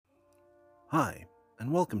Hi,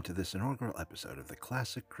 and welcome to this inaugural episode of the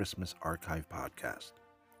Classic Christmas Archive podcast,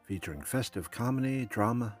 featuring festive comedy,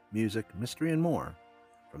 drama, music, mystery, and more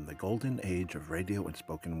from the golden age of radio and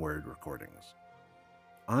spoken word recordings.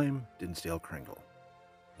 I'm Dinsdale Kringle,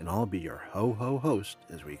 and I'll be your ho-ho host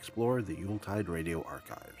as we explore the Yuletide radio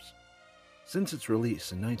archives. Since its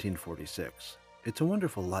release in 1946, It's a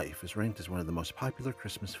Wonderful Life is ranked as one of the most popular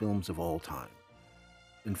Christmas films of all time.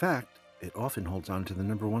 In fact, it often holds on to the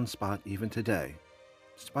number one spot even today,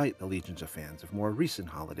 despite the legions of fans of more recent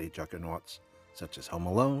holiday juggernauts such as Home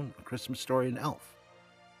Alone, A Christmas Story, and Elf.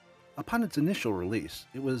 Upon its initial release,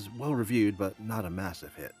 it was well reviewed but not a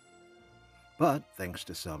massive hit. But thanks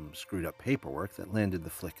to some screwed up paperwork that landed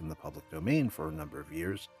the flick in the public domain for a number of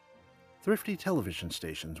years, thrifty television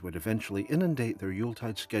stations would eventually inundate their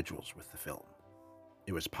Yuletide schedules with the film.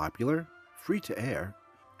 It was popular, free to air,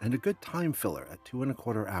 and a good time filler at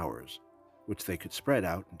 2¼ hours, which they could spread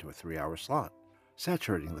out into a 3-hour slot,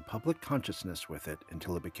 saturating the public consciousness with it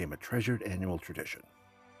until it became a treasured annual tradition.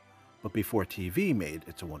 But before TV made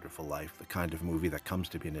It's a Wonderful Life the kind of movie that comes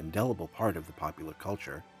to be an indelible part of the popular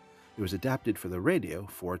culture, it was adapted for the radio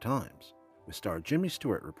 4 times, with star Jimmy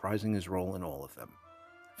Stewart reprising his role in all of them.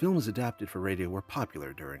 Films adapted for radio were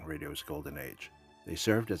popular during radio's golden age. They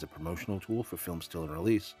served as a promotional tool for films still in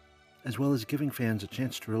release, as well as giving fans a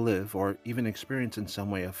chance to relive or even experience in some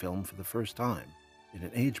way a film for the first time, in an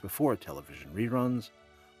age before television reruns,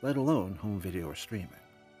 let alone home video or streaming.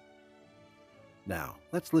 Now,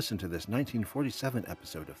 let's listen to this 1947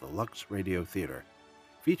 episode of the Lux Radio Theater,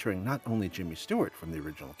 featuring not only Jimmy Stewart from the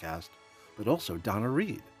original cast, but also Donna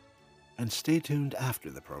Reed. And stay tuned after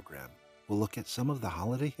the program. We'll look at some of the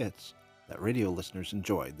holiday hits that radio listeners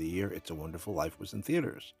enjoyed the year It's a Wonderful Life was in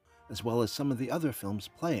theaters, as well as some of the other films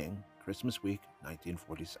playing Christmas Week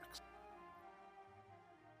 1946.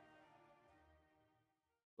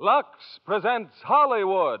 Lux presents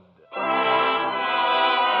Hollywood.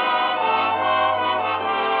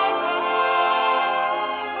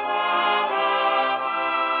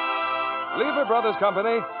 Lever Brothers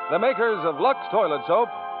Company, the makers of Lux Toilet Soap,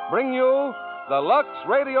 bring you the Lux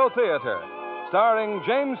Radio Theater, starring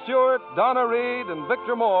James Stewart, Donna Reed, and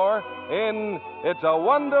Victor Moore in It's a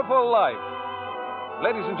Wonderful Life.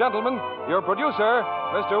 Ladies and gentlemen, your producer,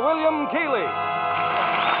 Mr. William Keighley.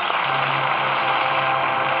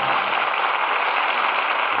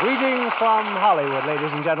 Greetings from Hollywood,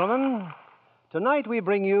 ladies and gentlemen. Tonight we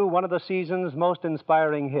bring you one of the season's most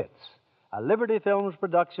inspiring hits, a Liberty Films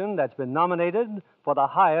production that's been nominated for the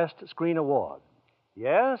highest screen award.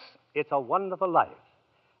 Yes, It's a Wonderful Life.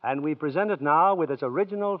 And we present it now with its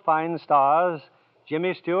original fine stars,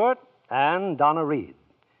 Jimmy Stewart and Donna Reed.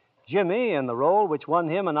 Jimmy in the role which won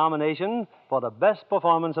him a nomination for the best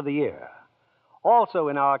performance of the year. Also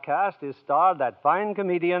in our cast is starred that fine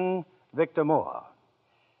comedian, Victor Moore.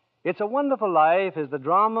 It's a Wonderful Life is the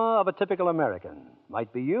drama of a typical American.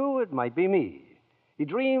 Might be you, it might be me. He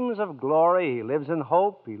dreams of glory, he lives in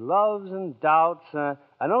hope, he loves and doubts, and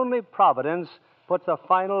only Providence puts a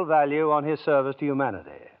final value on his service to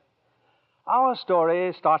humanity. Our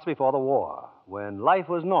story starts before the war, when life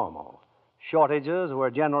was normal. Shortages were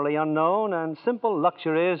generally unknown, and simple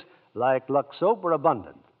luxuries like Lux soap were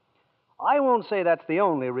abundant. I won't say that's the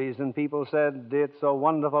only reason people said it's a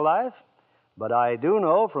wonderful life, but I do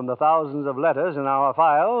know from the thousands of letters in our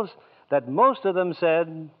files that most of them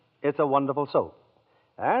said it's a wonderful soap.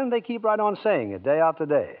 And they keep right on saying it day after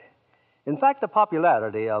day. In fact, the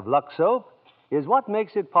popularity of Lux soap is what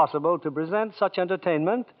makes it possible to present such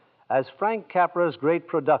entertainment as Frank Capra's great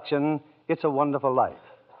production, It's a Wonderful Life,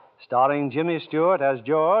 starring Jimmy Stewart as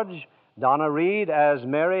George, Donna Reed as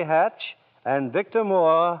Mary Hatch, and Victor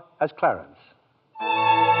Moore as Clarence.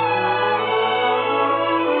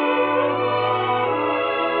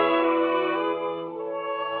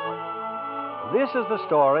 This is the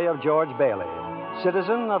story of George Bailey,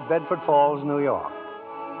 citizen of Bedford Falls, New York.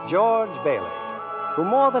 George Bailey, who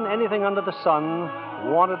more than anything under the sun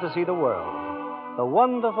wanted to see the world, the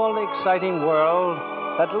wonderful, exciting world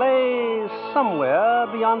that lay somewhere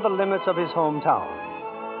beyond the limits of his hometown.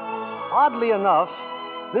 Oddly enough,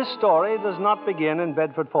 this story does not begin in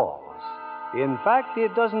Bedford Falls. In fact,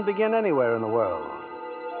 it doesn't begin anywhere in the world.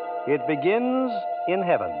 It begins in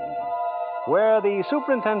heaven, where the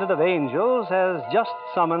superintendent of angels has just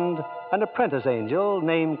summoned an apprentice angel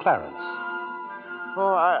named Clarence.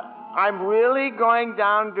 Oh, I'm really going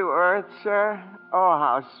down to Earth, sir? Oh,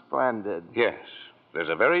 how splendid. Yes. There's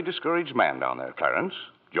a very discouraged man down there, Clarence.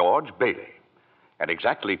 George Bailey. At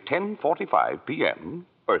exactly 10:45 p.m.,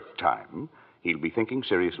 Earth time, he'll be thinking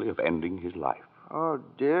seriously of ending his life. Oh,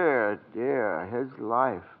 dear, his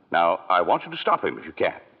life. Now, I want you to stop him if you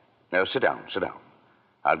can. Now, sit down.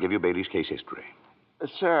 I'll give you Bailey's case history.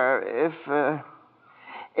 Sir,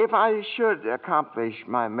 if I should accomplish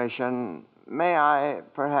my mission, may I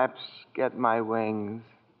perhaps get my wings?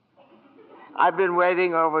 I've been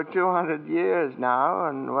waiting over 200 years now,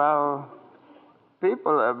 and, well,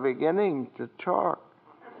 people are beginning to talk.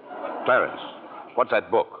 Clarence, what's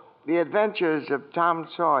that book? The Adventures of Tom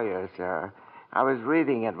Sawyer, sir. I was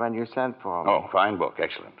reading it when you sent for me. Oh, fine book.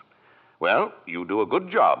 Excellent. Well, you do a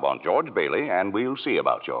good job on George Bailey, and we'll see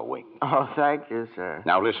about your wings. Oh, thank you, sir.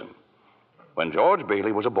 Now, listen. When George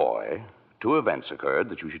Bailey was a boy, 2 events occurred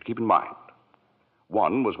that you should keep in mind.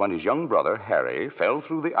 One was when his young brother, Harry, fell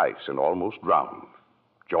through the ice and almost drowned.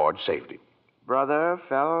 George saved him. Brother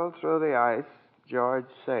fell through the ice. George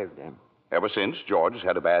saved him. Ever since, George has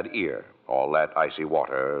had a bad ear. All that icy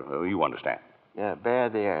water, you understand. Yeah,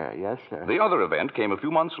 bad ear. Yes, sir. The other event came a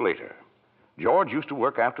few months later. George used to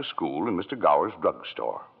work after school in Mr. Gower's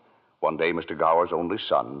drugstore. One day, Mr. Gower's only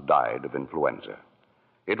son died of influenza.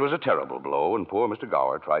 It was a terrible blow, and poor Mr.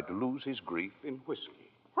 Gower tried to lose his grief in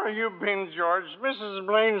whiskey. Where you been, George? Mrs.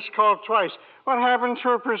 Blaine's called twice. What happened to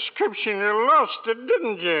her prescription? You lost it,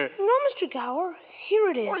 didn't you? No, Mr. Gower. Here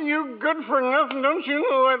it is. Well, you good for nothing. Don't you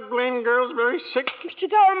know that Blaine girl's very sick? Mr.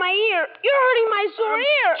 Gower, my ear. You're hurting my sore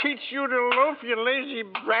ear. Teach you to loaf, you lazy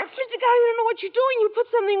brat. Mr. Gower, you don't know what you're doing. You put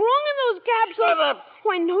something wrong in those capsules. Shut up.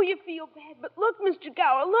 Oh, I know you feel bad, but look, Mr.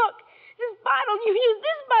 Gower, look. This bottle, you used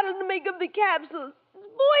this bottle to make up the capsules. It's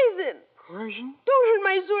poison. Poison? Don't hurt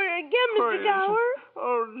my sore ear again, Mr. Poison. Gower.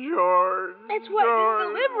 Oh, George. That's why I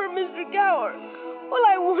didn't deliver, Mr. Gower. All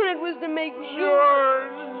I wanted was to make sure.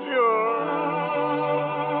 George.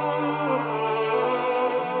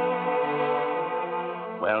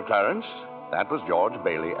 Well, Clarence, that was George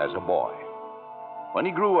Bailey as a boy. When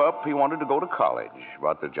he grew up, he wanted to go to college,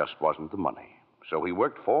 but there just wasn't the money. So he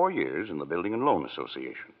worked 4 years in the Building and Loan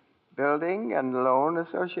Association. Building and Loan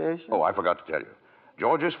Association? Oh, I forgot to tell you.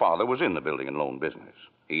 George's father was in the building and loan business.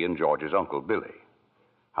 He and George's uncle, Billy.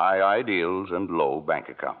 High ideals and low bank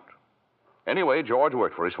account. Anyway, George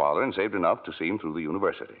worked for his father and saved enough to see him through the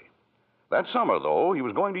university. That summer, though, he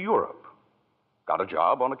was going to Europe. Got a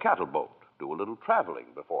job on a cattle boat. Do a little traveling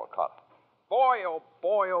before college. Boy,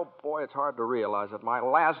 it's hard to realize it. My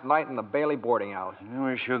last night in the Bailey boarding house.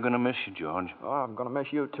 We're sure going to miss you, George. Oh, I'm going to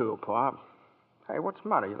miss you, too, Pop. Hey, what's the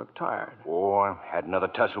matter? You look tired. Oh, I had another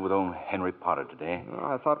tussle with old Henry Potter today. Oh,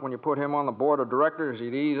 I thought when you put him on the board of directors,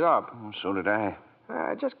 he'd ease up. Oh, so did I.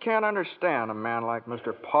 I just can't understand a man like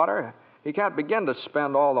Mr. Potter. He can't begin to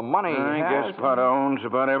spend all the money he I has. guess Potter owns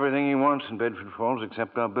about everything he wants in Bedford Falls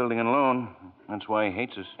except our building and loan. That's why he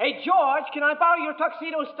hates us. Hey, George, can I borrow your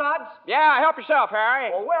tuxedo studs? Yeah, help yourself,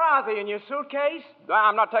 Harry. Well, where are they, in your suitcase?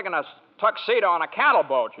 I'm not taking a tuxedo on a cattle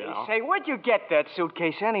boat, you know. Say, where'd you get that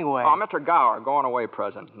suitcase anyway? Oh, Mr. Gower, going away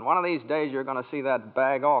present. And one of these days, you're going to see that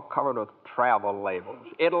bag all covered with travel labels.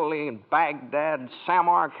 Italy and Baghdad,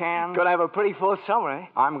 Samarkand. Gonna have a pretty full summer, eh?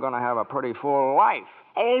 I'm going to have a pretty full life.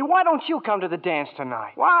 Hey, why don't you come to the dance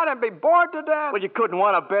tonight? What? I'd be bored to death. Well, you couldn't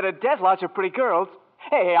want a better death. Lots of pretty girls.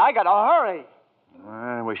 Hey, I gotta hurry.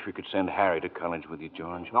 I wish we could send Harry to college with you,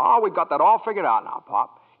 George. No, we've got that all figured out now,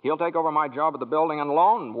 Pop. He'll take over my job at the building and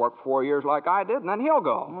loan and work 4 years like I did, and then he'll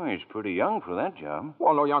go. Well, he's pretty young for that job.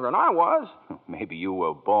 Well, no younger than I was. Maybe you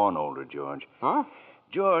were born older, George. Huh?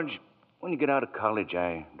 George, when you get out of college,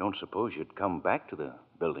 I don't suppose you'd come back to the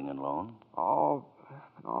building and loan. Oh,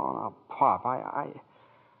 no, Pop,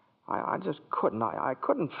 I just couldn't. I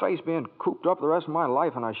couldn't face being cooped up the rest of my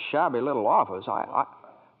life in a shabby little office.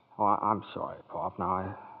 I'm sorry, Pop.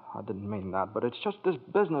 Now, I didn't mean that, but it's just this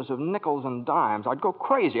business of nickels and dimes. I'd go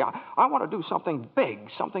crazy. I want to do something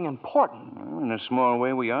big, something important. Well, in a small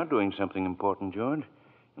way, we are doing something important, George.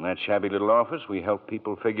 In that shabby little office, we help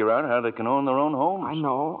people figure out how they can own their own homes. I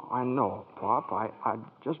know, Pop. I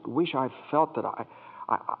just wish I felt that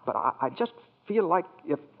but I just feel like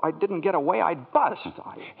if I didn't get away, I'd bust.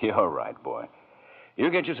 You're right, boy.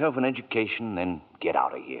 You get yourself an education, then get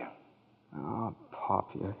out of here. Oh,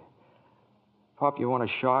 Pop, you want a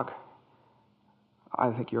shock?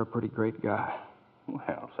 I think you're a pretty great guy.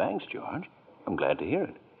 Well, thanks, George. I'm glad to hear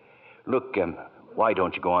it. Look, why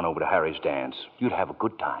don't you go on over to Harry's dance? You'd have a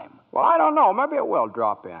good time. Well, I don't know. Maybe it will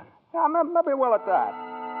drop in. Yeah, maybe it will at that.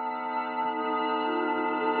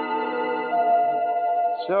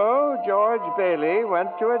 So, George Bailey went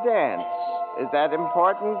to a dance. Is that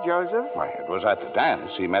important, Joseph? Why, it was at the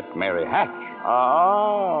dance he met Mary Hatch.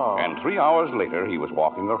 Oh. And 3 hours later, he was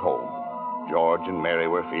walking her home. George and Mary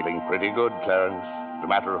were feeling pretty good, Clarence. As a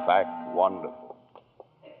matter of fact, wonderful.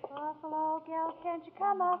 Buffalo girl, can't you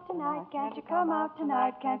come out tonight? Can't you come out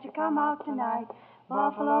tonight? Can't you come out tonight?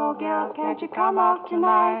 Buffalo girl, can't you come out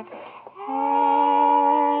tonight?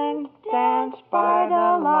 And dance by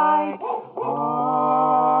the light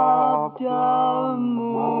of the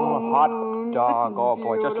moon. Hot dog. Oh,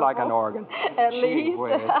 boy, just like an organ. At Gee least.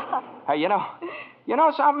 whiz. Hey, you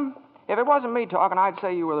know something? If it wasn't me talking, I'd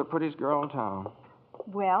say you were the prettiest girl in town.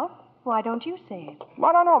 Well, why don't you say it? Well,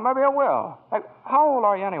 I don't know. Maybe I will. Hey, how old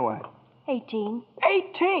are you anyway? 18.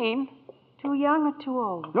 18? Too young or too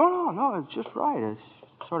old? No. It's just right. It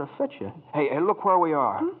sort of fits you. Hey, look where we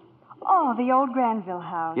are. Oh, the old Granville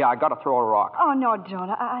house. Yeah, I got to throw a rock. Oh, no, don't.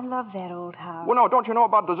 I love that old house. Well, no, don't you know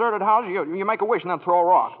about deserted houses? You make a wish and then throw a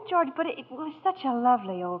rock. George, but it was such a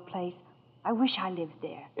lovely old place. I wish I lived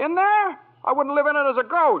there. In there? I wouldn't live in it as a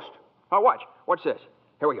ghost. Now, watch. What's this?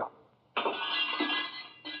 Here we go.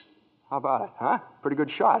 How about it, huh? Pretty good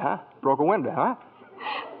shot, huh? Broke a window, huh?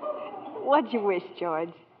 What'd you wish, George?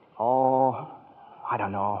 Oh, I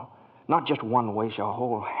don't know. Not just one wish, a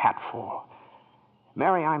whole hatful.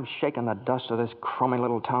 Mary, I'm shaking the dust of this crummy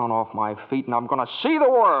little town off my feet, and I'm going to see the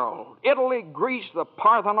world. Italy, Greece, the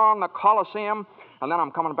Parthenon, the Colosseum. And then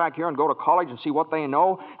I'm coming back here and go to college and see what they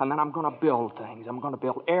know. And then I'm going to build things. I'm going to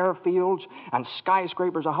build airfields and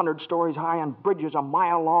skyscrapers 100 stories high and bridges a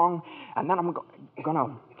mile long. And then I'm going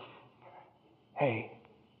to... Hey,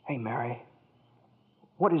 Mary.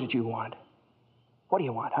 What is it you want? What do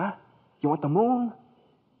you want, huh? You want the moon?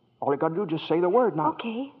 All you got to do is just say the word now.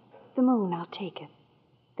 Okay, the moon, I'll take it.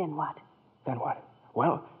 Then what? Then what?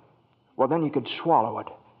 Well, then you could swallow it.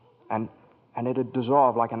 And it'd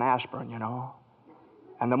dissolve like an aspirin, you know.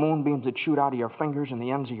 And the moonbeams would shoot out of your fingers and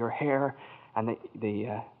the ends of your hair. And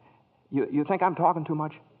you think I'm talking too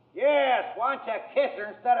much? Yes, why don't you kiss her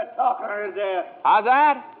instead of talking her to death? How's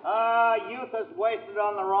that? Youth is wasted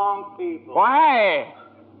on the wrong people. Well,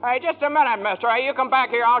 hey, just a minute, mister. Hey, you come back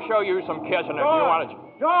here. I'll show you some kissing if you want it.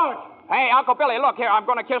 George! Hey, Uncle Billy, look here. I'm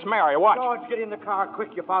going to kiss Mary. Watch. George, get in the car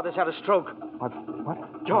quick. Your father's had a stroke. What?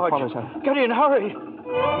 George, My father's had... get in, hurry.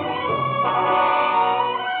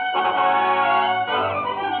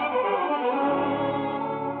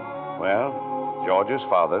 Well, George's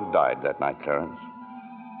father died that night, Clarence.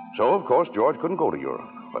 So, of course, George couldn't go to Europe.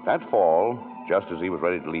 But that fall, just as he was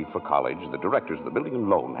ready to leave for college, the directors of the building and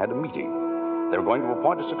loan had a meeting. They were going to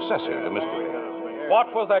appoint a successor to Mr.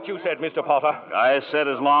 What was that you said, Mr. Potter? I said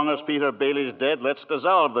as long as Peter Bailey's dead, let's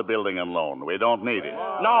dissolve the building and loan. We don't need it.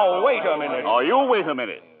 Now, wait a minute. Oh, you wait a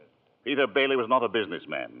minute. Peter Bailey was not a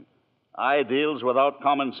businessman. Ideals without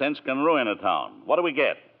common sense can ruin a town. What do we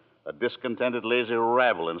get? A discontented, lazy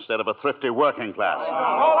rabble instead of a thrifty working class. Hold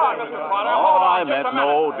on, Mr. Potter. I meant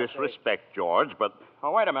no disrespect, George, but...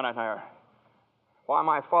 Oh, wait a minute here. Why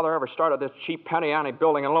my father ever started this cheap penny ante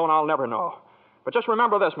building and loan, I'll never know. But just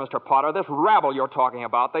remember this, Mr. Potter, this rabble you're talking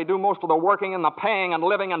about, they do most of the working and the paying and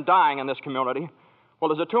living and dying in this community.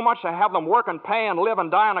 Well, is it too much to have them work and pay and live and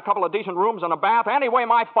die in a couple of decent rooms and a bath? Anyway,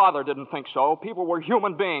 my father didn't think so. People were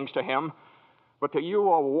human beings to him. But to you,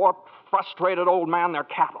 a warped, frustrated old man, they're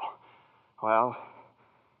cattle. Well,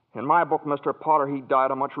 in my book, Mr. Potter, he died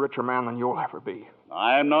a much richer man than you'll ever be.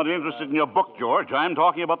 I'm not interested in your book, George. I'm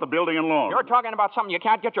talking about the building and loan. You're talking about something you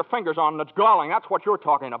can't get your fingers on that's galling. That's what you're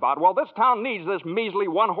talking about. Well, this town needs this measly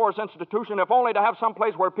one-horse institution, if only to have some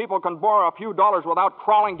place where people can borrow a few dollars without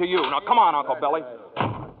crawling to you. Now, come on, Uncle Billy.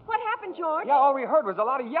 What happened, George? Yeah, all we heard was a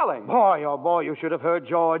lot of yelling. Boy, oh, boy, you should have heard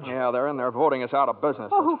George. Yeah, they're in there voting us out of business.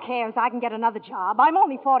 Oh, who cares? I can get another job. I'm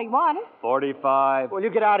only 41. 45. Well, you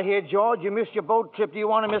get out of here, George. You missed your boat trip. Do you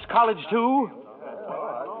want to miss college, too?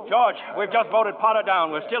 George, we've just voted Potter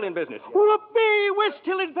down. We're still in business. Whoopee! We're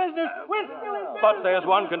still in business. We're still in business. But there's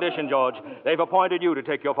one condition, George. They've appointed you to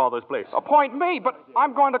take your father's place. Appoint me, but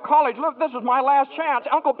I'm going to college. Look, this is my last chance.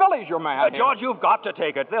 Uncle Billy's your man. George, you've got to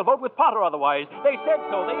take it. They'll vote with Potter otherwise. They said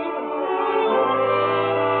so. They even...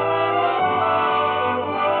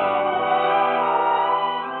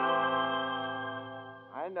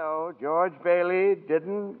 I know George Bailey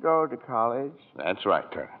didn't go to college. That's right,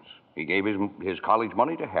 Clarence. He gave his college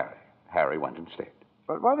money to Harry. Harry went instead.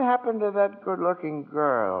 But what happened to that good-looking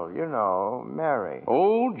girl, you know, Mary?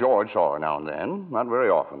 Oh, George saw her now and then. Not very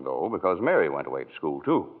often, though, because Mary went away to school,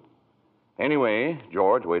 too. Anyway,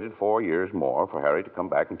 George waited 4 years more for Harry to come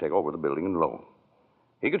back and take over the building and loan.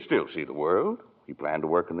 He could still see the world. He planned to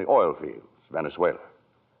work in the oil fields, Venezuela.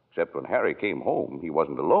 Except when Harry came home, he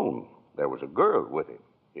wasn't alone. There was a girl with him,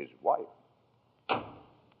 his wife.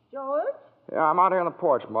 George? Yeah, I'm out here on the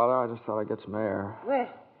porch, Mother. I just thought I'd get some air. Well,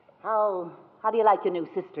 how do you like your new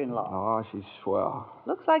sister-in-law? Oh, she's swell.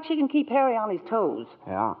 Looks like she can keep Harry on his toes.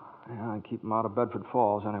 Yeah, I keep him out of Bedford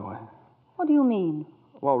Falls anyway. What do you mean?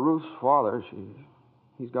 Well, Ruth's father,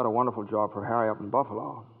 he's got a wonderful job for Harry up in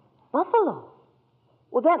Buffalo. Buffalo?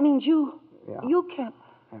 Well, that means you can't...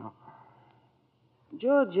 Yeah.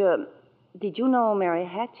 George, did you know Mary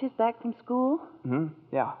Hatch is back from school? Hmm?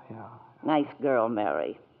 Yeah. Nice girl,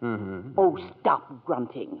 Mary. Mm-hmm. Oh, stop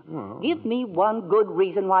grunting. Oh. Give me one good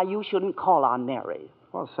reason why you shouldn't call on Mary.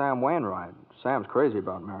 Well, Sam Wainwright. Sam's crazy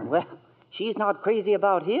about Mary. Well, she's not crazy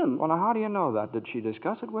about him. Well, now, how do you know that? Did she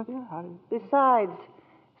discuss it with you? Besides,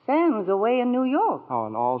 Sam's away in New York. Oh,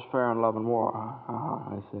 and all's fair in love and war.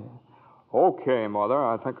 I see. Okay, Mother,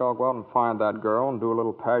 I think I'll go out and find that girl and do a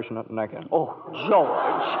little passionate necking. Oh,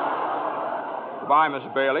 George. Goodbye, Miss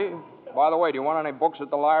Bailey. By the way, do you want any books at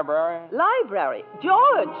the library? Library?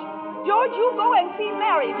 George! George, you go and see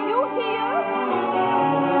Mary. Do you hear?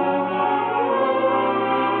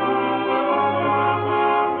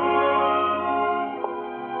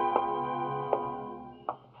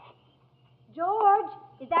 George,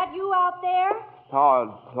 is that you out there?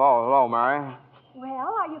 Hello, Mary.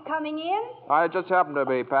 Well, are you coming in? I just happened to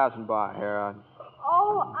be passing by here.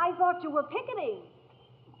 Oh, I thought you were picketing.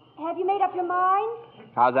 Have you made up your mind?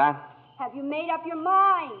 How's that? Have you made up your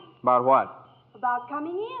mind About what? about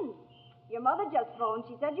coming in? Your mother just phoned.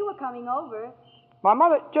 She said you were coming over. My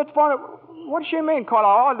mother just phoned. What does she mean,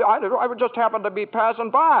 Carla? I just happened to be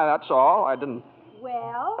passing by, that's all. I didn't...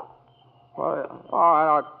 Well, Well, all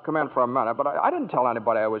right, I'll come in for a minute, but I didn't tell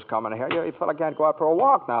anybody I was coming here. You fella can't go out for a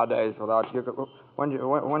walk nowadays without you.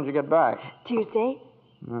 When'd you get back? Tuesday.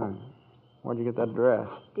 Where'd you get that dress?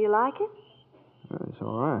 Do you like it? It's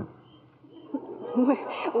all right.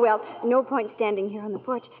 Well, no point standing here on the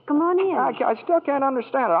porch. Come on in. I still can't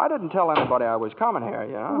understand it. I didn't tell anybody I was coming here,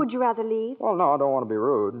 you know. Would you rather leave? Well, no, I don't want to be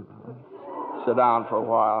rude. Sit down for a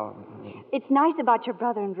while. It's nice about your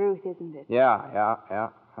brother and Ruth, isn't it? Yeah.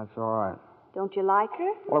 That's all right. Don't you like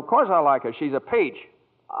her? Well, of course I like her. She's a peach.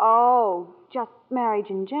 Oh, just marriage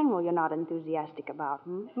in general you're not enthusiastic about,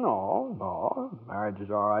 hmm? No. Marriage is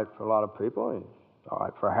all right for a lot of people. It's all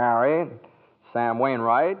right for Harry and Sam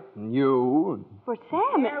Wainwright and you. For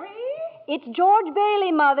Sam? Mary? It's George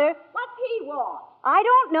Bailey, Mother. What's he want? I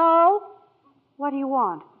don't know. What do you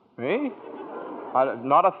want? Me?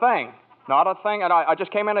 Not a thing. Not a thing, and I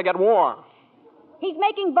just came in to get warm. He's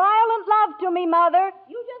making violent love to me, Mother.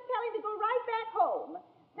 You just tell him to go right back home.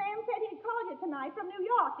 Sam said he'd call you tonight from New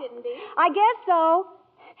York, didn't he? I guess so.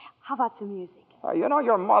 How about some music?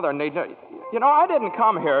 Your mother needs... I didn't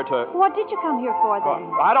come here to... What did you come here for, then?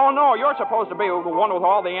 I don't know. You're supposed to be the one with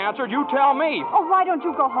all the answers. You tell me. Oh, why don't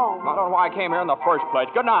you go home? I don't know why I came here in the first place.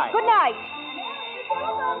 Good night. Good night.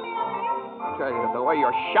 Okay, the way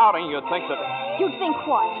you're shouting, you'd think that... You'd think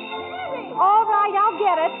what? All right, I'll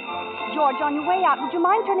get it. George, on your way out, would you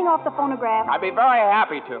mind turning off the phonograph? I'd be very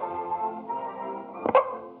happy to.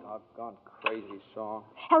 Doggone crazy song.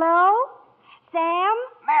 Hello? Sam?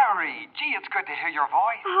 Mary, gee, it's good to hear your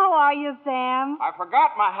voice. How are you, Sam? I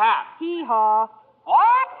forgot my hat. Hee-haw.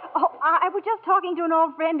 What? Oh, I was just talking to an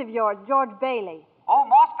old friend of yours, George Bailey. Oh,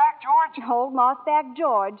 Mossback George? Old Mossback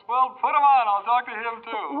George. Well, put him on. I'll talk to him,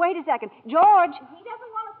 too. Wait a second. George. He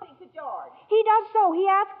doesn't want to speak to George. He does so. He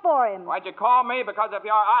asked for him. Why'd you call me? Because if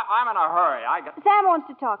you're... I'm in a hurry. Sam wants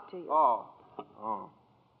to talk to you. Oh.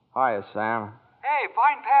 Hiya, Sam. Hey,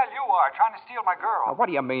 fine pal you are, trying to steal my girl. What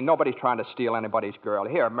do you mean? Nobody's trying to steal anybody's girl.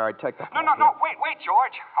 Here, Mary, take the phone. No, wait,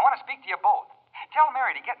 George. I want to speak to you both. Tell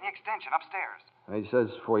Mary to get in the extension upstairs. He says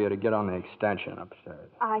for you to get on the extension upstairs.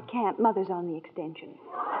 I can't. Mother's on the extension.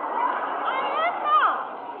 I am not.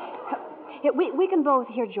 Here, we can both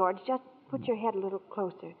hear, George. Just put your head a little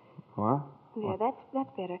closer. What? There, that's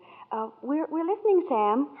better. We're listening,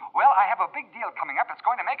 Sam. Well, I have a big deal coming up that's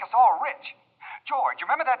going to make us all rich. George, you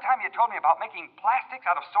remember that time you told me about making plastics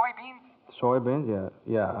out of soybeans? Soybeans?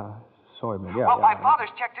 Yeah. Soybeans, yeah. Well, my father's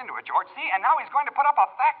checked into it, George, see, and now he's going to put up a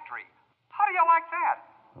factory. How do you like that?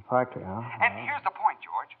 A factory, huh? And here's the point,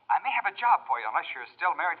 George. I may have a job for you unless you're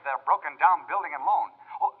still married to that broken-down building and loan.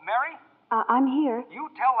 Oh, Mary? I'm here. You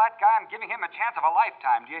tell that guy I'm giving him a chance of a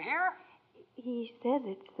lifetime. Do you hear? He says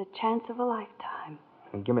it's the chance of a lifetime.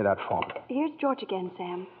 Give me that phone. Here's George again,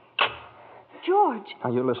 Sam. George.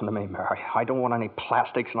 Now, you listen to me, Mary. I don't want any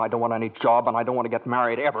plastics, and I don't want any job, and I don't want to get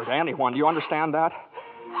married ever to anyone. Do you understand that?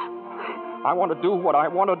 I want to do what I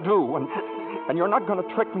want to do, and you're not going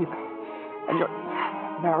to trick me. And you're...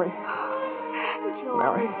 Mary. George.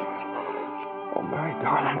 Mary. Oh, Mary,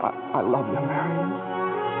 darling, I love you, Mary.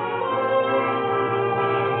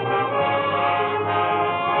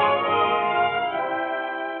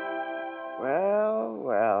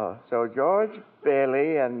 Well. So George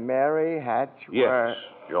Bailey and Mary Hatch were... Yes.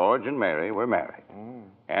 George and Mary were married.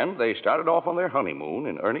 And they started off on their honeymoon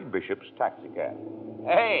in Ernie Bishop's taxicab.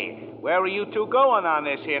 Hey, where are you two going on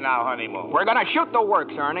this here now honeymoon? We're going to shoot the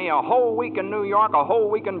works, Ernie. A whole week in New York, a whole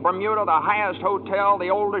week in Bermuda, the highest hotel, the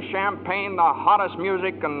oldest champagne, the hottest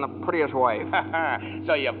music, and the prettiest wife.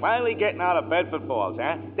 So you're finally getting out of Bedford Falls,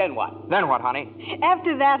 huh? Then what? Then what, honey?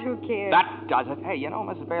 After that, who cares? That does it. Hey, you know,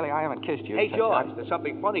 Mrs. Bailey, I haven't kissed you. Hey, since George, there's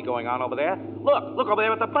something funny going on over there. Look over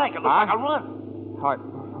there at the bank. It looks like a run. All right.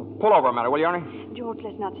 Pull over a minute, will you, Ernie? George,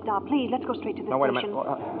 let's not stop. Please, let's go straight to the No, wait a station. minute.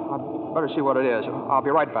 I'd better see what it is. I'll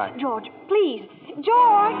be right back. George, please.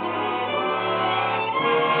 George!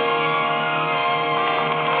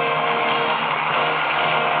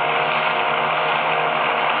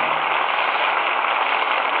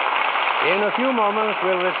 In a few moments,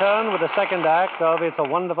 we'll return with the second act of It's a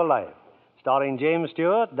Wonderful Life, starring James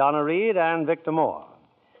Stewart, Donna Reed, and Victor Moore.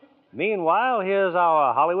 Meanwhile, here's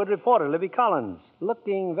our Hollywood reporter, Libby Collins,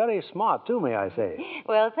 looking very smart, too, may I say.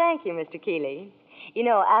 Well, thank you, Mr. Keeley. You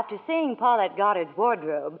know, after seeing Paulette Goddard's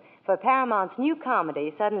wardrobe for Paramount's new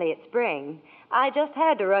comedy, Suddenly It's Spring, I just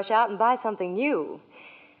had to rush out and buy something new.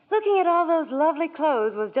 Looking at all those lovely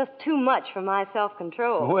clothes was just too much for my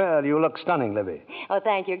self-control. Well, you look stunning, Libby. Oh,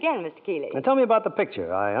 thank you again, Mr. Keeley. Now, tell me about the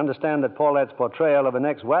picture. I understand that Paulette's portrayal of an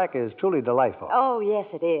ex-whack is truly delightful. Oh, yes,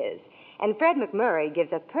 it is. And Fred McMurray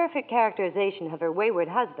gives a perfect characterization of her wayward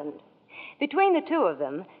husband. Between the two of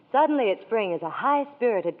them, Suddenly It's Spring is a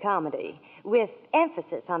high-spirited comedy with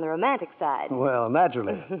emphasis on the romantic side. Well,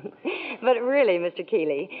 naturally. But really, Mr.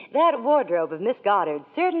 Keeley, that wardrobe of Miss Goddard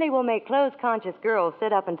certainly will make clothes-conscious girls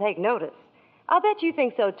sit up and take notice. I'll bet you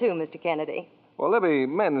think so, too, Mr. Kennedy. Well, Libby,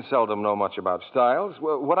 men seldom know much about styles.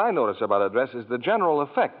 What I notice about a dress is the general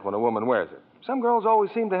effect when a woman wears it. Some girls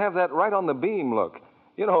always seem to have that right-on-the-beam look.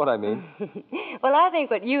 You know what I mean. Well, I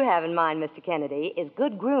think what you have in mind, Mr. Kennedy, is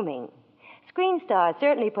good grooming. Screen stars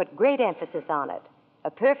certainly put great emphasis on it.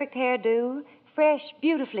 A perfect hairdo, fresh,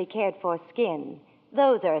 beautifully cared-for skin.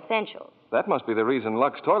 Those are essentials. That must be the reason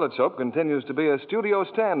Lux Toilet Soap continues to be a studio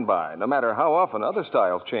standby, no matter how often other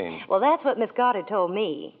styles change. Well, that's what Miss Goddard told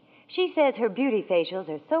me. She says her beauty facials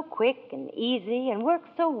are so quick and easy and work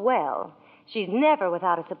so well. She's never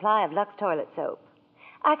without a supply of Lux Toilet Soap.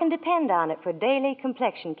 I can depend on it for daily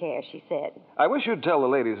complexion care, she said. I wish you'd tell the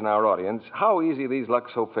ladies in our audience how easy these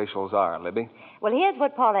Lux Soap facials are, Libby. Well, here's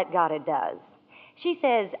what Paulette Goddard does. She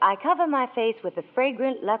says, I cover my face with the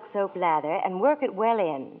fragrant Lux Soap lather and work it well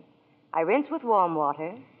in. I rinse with warm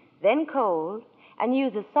water, then cold, and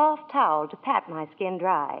use a soft towel to pat my skin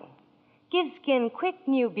dry. Gives skin quick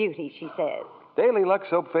new beauty, she says. Daily Lux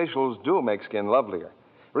Soap facials do make skin lovelier.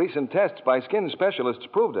 Recent tests by skin specialists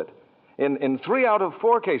proved it. In 3 out of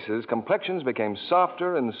 4 cases, complexions became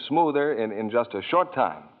softer and smoother in just a short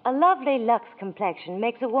time. A lovely Lux complexion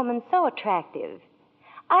makes a woman so attractive.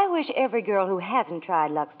 I wish every girl who hasn't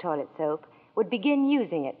tried Lux Toilet Soap would begin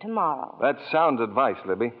using it tomorrow. That's sound advice,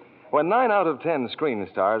 Libby. When 9 out of 10 screen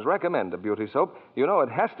stars recommend a beauty soap, you know it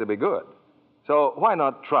has to be good. So why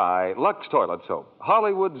not try Lux Toilet Soap,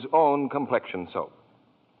 Hollywood's own complexion soap?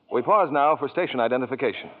 We pause now for station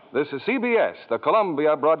identification. This is CBS, the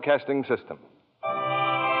Columbia Broadcasting System.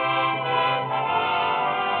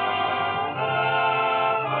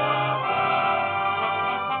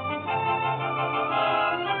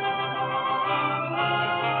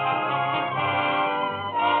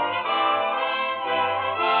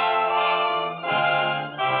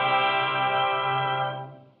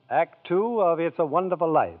 Act 2 of It's a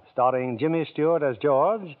Wonderful Life, starring Jimmy Stewart as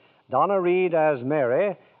George, Donna Reed as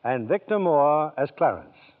Mary, and Victor Moore as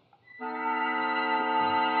Clarence.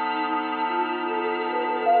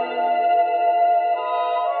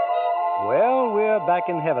 Well, we're back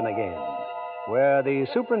in heaven again, where the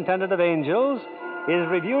superintendent of angels is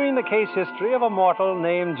reviewing the case history of a mortal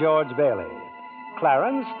named George Bailey.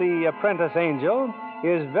 Clarence, the apprentice angel,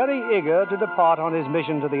 is very eager to depart on his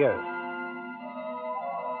mission to the earth.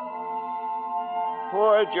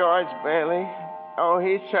 Poor George Bailey. Oh,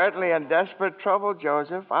 he's certainly in desperate trouble,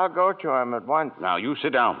 Joseph. I'll go to him at once. Now, you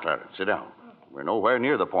sit down, Clarence. Sit down. We're nowhere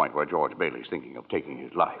near the point where George Bailey's thinking of taking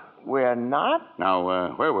his life. We're not?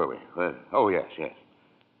 Now, where were we? Oh, yes.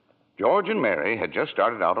 George and Mary had just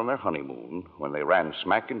started out on their honeymoon when they ran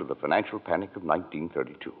smack into the financial panic of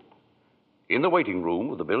 1932. In the waiting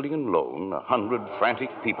room of the building and loan, 100 frantic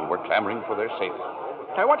people were clamoring for their safety.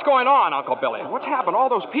 Hey, what's going on, Uncle Billy? What's happened to all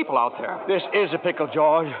those people out there? This is a pickle,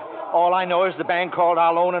 George. All I know is the bank called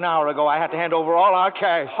our loan an hour ago. I had to hand over all our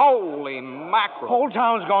cash. Holy mackerel. Whole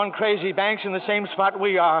town's gone crazy. Bank's in the same spot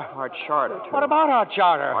we are. Our charter, too. What about our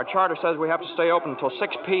charter? Our charter says we have to stay open until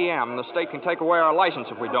 6 p.m. The state can take away our license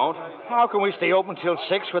if we don't. How can we stay open till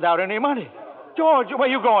 6 without any money? George, where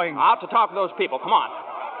are you going? Out to talk to those people. Come on.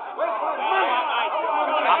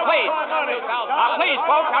 Now, please,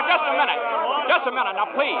 folks. Now, just a minute. Just a minute. Now,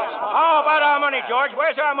 please. How about our money, George?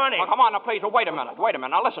 Where's our money? Now, come on. Now, please. Well, wait a minute.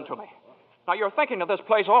 Now, listen to me. Now, you're thinking of this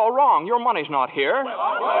place all wrong. Your money's not here. Wait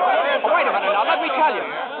a minute now.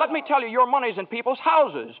 Let me tell you, your money's in people's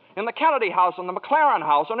houses. In the Kennedy house, and the McLaren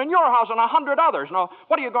house, and in your house, and 100 others. Now,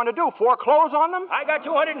 what are you going to do? Foreclose on them? I got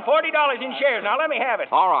 $240 in shares. Now, let me have it.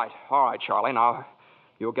 All right, Charlie. Now,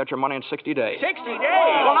 you'll get your money in 60 days. 60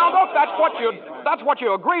 days? Well, now, look, that's what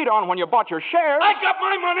you agreed on when you bought your shares. I got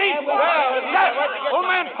my money! Yes! Old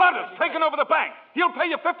man Potter's taking over the bank. He'll pay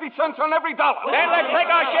you 50 cents on every dollar. Then let's take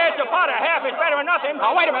our shares to Potter. Half is better than nothing.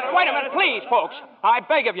 Now, wait a minute, please, folks. I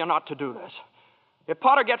beg of you not to do this. If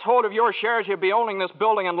Potter gets hold of your shares, he'll be owning this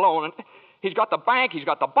building and loan. And he's got the bank, he's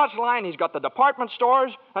got the bus line, he's got the department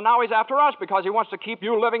stores, and now he's after us because he wants to keep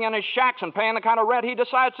you living in his shacks and paying the kind of rent he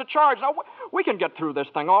decides to charge. Now, we can get through this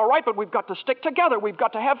thing all right, but we've got to stick together. We've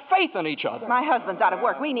got to have faith in each other. My husband's out of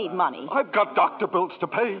work. We need money. I've got doctor bills to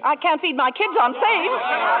pay. I can't feed my kids on faith.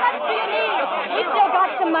 How much do you need? We still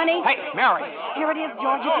got some money. Hey, Mary. Here it is,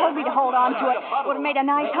 George. You told me to hold on to it. Would have made a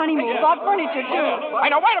nice honeymoon. Bought furniture, too.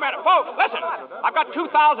 Hey, now, wait a minute, folks. Listen. I've got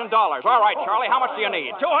 $2,000. All right, Charlie, how much do you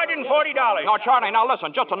need? $240. No, Charlie, now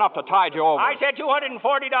listen, just enough to tide you over. I said $240.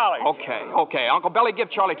 Okay. Uncle Billy, give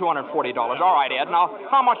Charlie $240. All right, Ed. Now,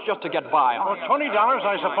 how much just to get by on? $20,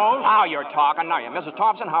 I suppose. Now you're talking. Now, Mrs.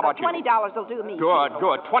 Thompson, how about you? $20 will do me. Good.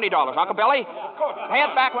 $20. Uncle Billy, pay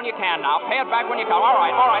it back when you can now. Pay it back when you can. All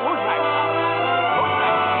right. Who's next?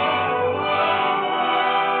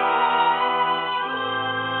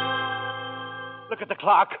 Look at the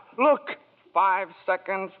clock. Look. 5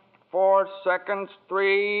 seconds, 4 seconds,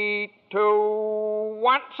 3, 2,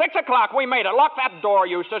 1. 6 o'clock. We made it. Lock that door,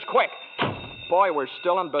 Eustace, quick. Boy, we're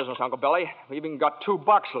still in business, Uncle Billy. We've even got $2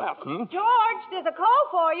 left. George, there's a call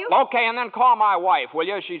for you. Okay, and then call my wife, will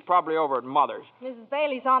you? She's probably over at Mother's. Mrs.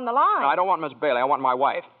 Bailey's on the line. No, I don't want Miss Bailey. I want my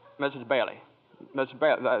wife, Mrs. Bailey. Mrs.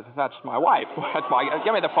 Bailey, that's my wife.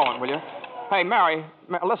 Give me the phone, will you? Hey, Mary,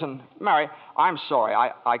 listen, Mary, I'm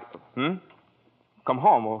sorry. Come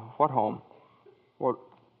home. Well, what home? Well,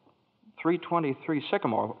 323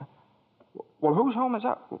 Sycamore. Well, whose home is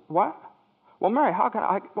that? What? Well, Mary, how can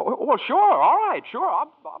I? Well, sure, all right, sure,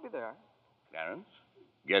 I'll be there. Clarence,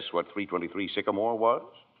 guess what 323 Sycamore was?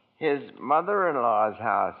 His mother-in-law's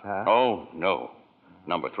house, huh? Oh, no.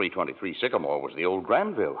 Number 323 Sycamore was the old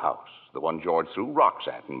Granville house, the one George threw rocks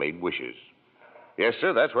at and made wishes. Yes,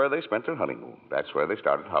 sir, that's where they spent their honeymoon. That's where they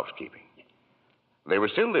started housekeeping. They were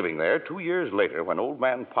still living there 2 years later when old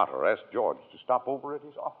man Potter asked George to stop over at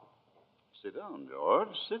his office. Sit down,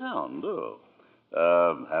 George. Sit down, do.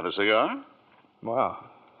 Have a cigar? Well,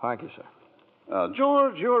 thank you, sir.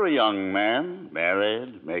 George, you're a young man,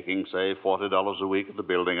 married, making, say, $40 a week at the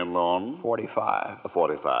building and loan. 45.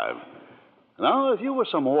 45. Now, if you were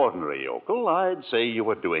some ordinary yokel, I'd say you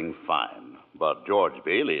were doing fine. But George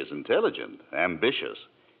Bailey is intelligent, ambitious.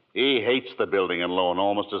 He hates the building and loan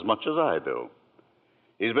almost as much as I do.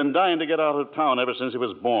 He's been dying to get out of town ever since he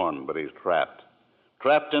was born, but he's trapped.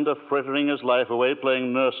 Trapped into frittering his life away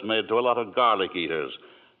playing nursemaid to a lot of garlic eaters.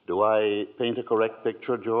 Do I paint a correct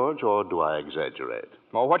picture, George, or do I exaggerate?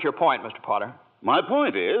 Well, what's your point, Mr. Potter? My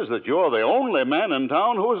point is that you're the only man in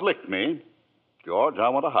town who has licked me. George, I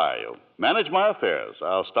want to hire you. Manage my affairs.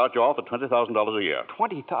 I'll start you off at $20,000 a year.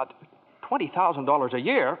 $20,000 a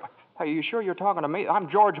year? Are you sure you're talking to me? I'm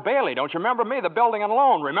George Bailey. Don't you remember me? The building and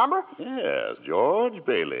loan, remember? Yes, George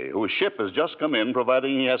Bailey, whose ship has just come in,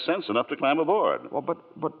 providing he has sense enough to climb aboard. Well, but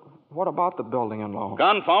what about the building and loan?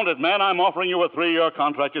 Confound it, man. I'm offering you a 3-year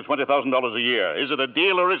contract at $20,000 a year. Is it a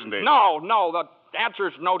deal or isn't it? No. The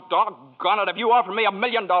answer's no, doggone it. If you offered me $1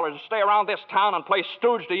 million to stay around this town and play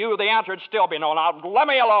stooge to you, the answer'd still be no. Now, let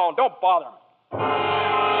me alone. Don't bother me.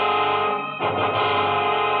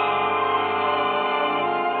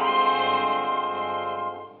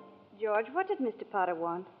 George, what did Mr. Potter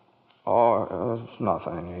want? Oh, it's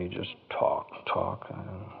nothing. He just talk.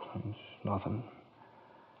 It's nothing.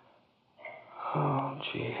 Oh,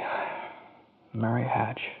 gee. Mary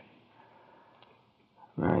Hatch.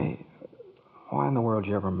 Mary, why in the world did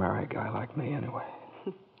you ever marry a guy like me anyway?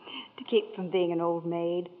 To keep from being an old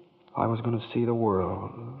maid. I was going to see the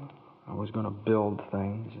world. I was going to build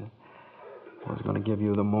things. I was going to give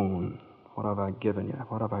you the moon. What have I given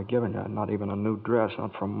you? Not even a new dress,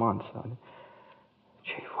 not for months.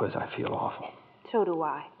 Gee whiz, I feel awful. So do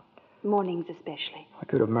I. Mornings especially. I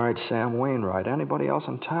could have married Sam Wainwright, anybody else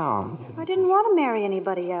in town. I didn't want to marry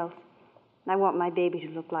anybody else. I want my baby to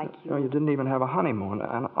look like you. You didn't even have a honeymoon,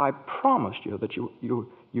 and I promised you that you...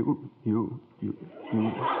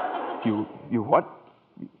 You what?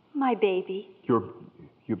 My baby. You.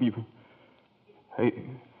 Hey,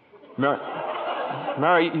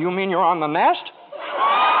 Mary, you mean you're on the nest?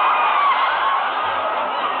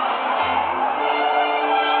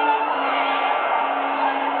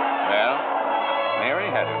 Well, Mary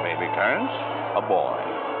had her baby, Clarence, a boy.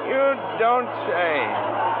 You don't say.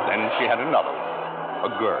 Then she had another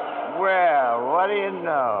one, a girl. Well, what do you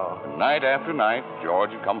know? Night after night,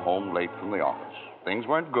 George had come home late from the office. Things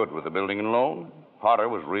weren't good with the building and loan. Potter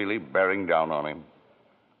was really bearing down on him.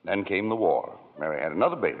 Then came the war. Mary had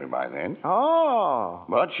another baby by then. Oh.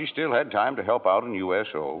 But she still had time to help out in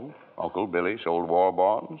USO. Uncle Billy sold war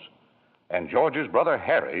bonds. And George's brother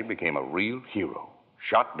Harry became a real hero.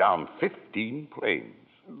 Shot down 15 planes.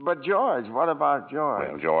 But George, what about George?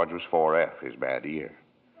 Well, George was 4F, his bad ear.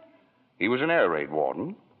 He was an air raid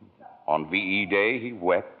warden. On VE Day, he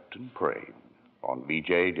wept and prayed. On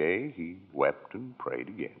VJ Day, he wept and prayed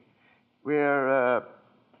again. We're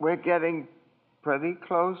getting pretty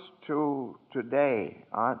close to today,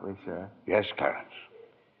 aren't we, sir? Yes, Clarence.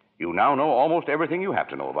 You now know almost everything you have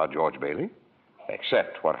to know about George Bailey,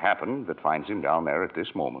 except what happened that finds him down there at this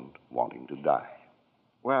moment, wanting to die.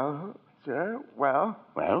 Well, sir, well?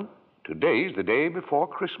 Well, today's the day before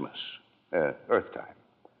Christmas, Earth time.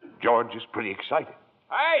 George is pretty excited.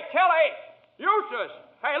 Hey, Tilly! Eustace!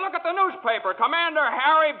 Hey, look at the newspaper. Commander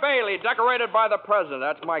Harry Bailey, decorated by the president.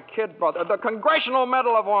 That's my kid brother. The Congressional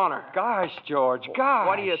Medal of Honor. Gosh, George, gosh.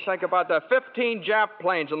 What do you think about the 15 Jap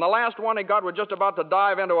planes? And the last one he got was just about to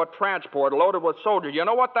dive into a transport loaded with soldiers. You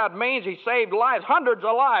know what that means? He saved lives, hundreds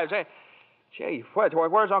of lives. Hey, gee,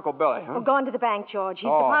 where's Uncle Billy, huh? We're going to the bank, George. He's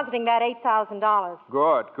Oh. depositing that $8,000.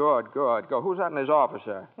 Good. Go. Who's that in his office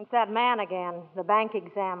there? It's that man again, the bank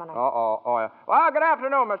examiner. Uh-oh. Oh, yeah. Well, good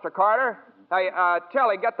afternoon, Mr. Carter. Hey,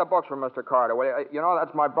 Tilly, get the books from Mr. Carter, will you? You know,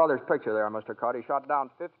 that's my brother's picture there, Mr. Carter. He shot down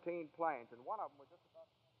 15 planes, and one of them was just about...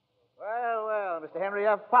 Well, Mr. Henry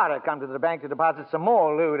F. Potter come to the bank to deposit some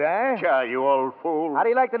more loot, eh? Sure, you old fool. How do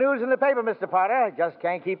you like the news in the paper, Mr. Potter? Just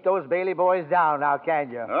can't keep those Bailey boys down now, can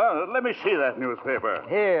you? Let me see that newspaper.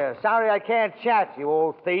 Here, sorry I can't chat, you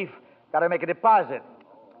old thief. Got to make a deposit.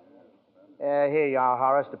 Here you are,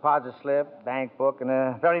 Horace. Deposit slip, bank book, and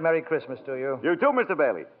a very Merry Christmas to you. You too, Mr.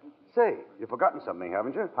 Bailey. Say, you've forgotten something,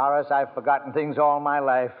 haven't you? Horace, I've forgotten things all my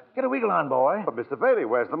life. Get a wiggle on, boy. But, Mr. Bailey,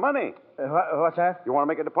 where's the money? What's that? You want to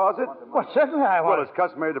make a deposit? Well, certainly I want. Well, it's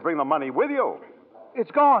customary to bring the money with you.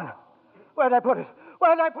 It's gone. Where'd I put it?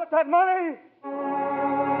 Where'd I put that money?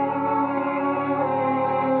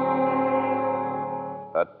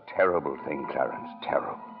 A terrible thing, Clarence,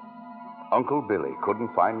 terrible. Uncle Billy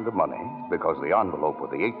couldn't find the money because the envelope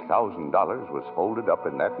with the $8,000 was folded up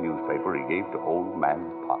in that newspaper he gave to old man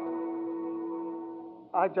Potter.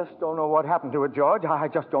 I just don't know what happened to it, George. I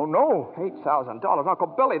just don't know. $8,000. Uncle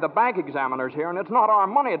Billy, the bank examiner's here, and it's not our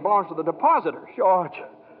money. It belongs to the depositors. George,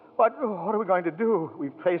 what are we going to do?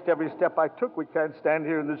 We've traced every step I took. We can't stand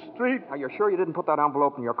here in the street. Are you sure you didn't put that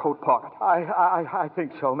envelope in your coat pocket? I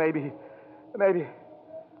think so. Maybe.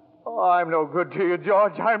 Oh, I'm no good to you,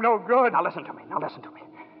 George. I'm no good. Now listen to me.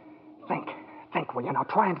 Think, will you? Now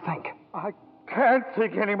try and think. I can't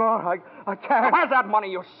think anymore. I can't. Now, where's that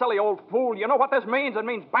money, you silly old fool? You know what this means? It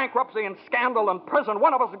means bankruptcy and scandal and prison.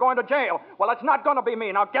 One of us is going to jail. Well, it's not going to be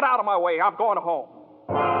me. Now get out of my way. I'm going home.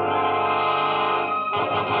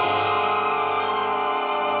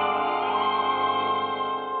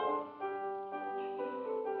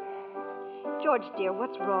 George, dear,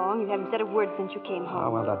 what's wrong? You haven't said a word since you came home. Oh,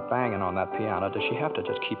 well, that banging on that piano, does she have to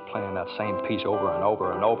just keep playing that same piece over and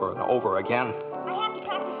over and over and over again? I have to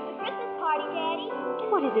practice for the Christmas party, Daddy.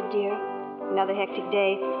 What is it, dear? Another hectic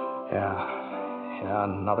day. Yeah,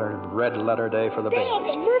 another red letter day for the baby.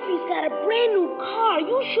 Dad, Murphy's got a brand new car.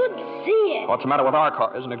 You should see it. What's the matter with our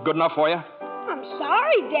car? Isn't it good enough for you? I'm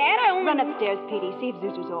sorry, Dad. I only... Run upstairs, Petey. See if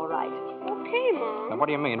Zuzu's all right. Okay, Mom. Now, what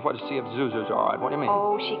do you mean? See if Zuzu's all right. What do you mean?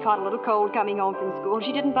 Oh, she caught a little cold coming home from school.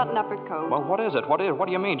 She didn't button up her coat. Well, what is it? What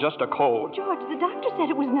do you mean, just a cold? George, the doctor said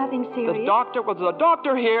it was nothing serious. Was the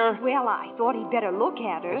doctor here? Well, I thought he'd better look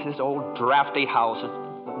at her. It's this old drafty house.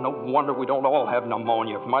 No wonder we don't all have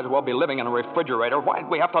pneumonia. Might as well be living in a refrigerator. Why'd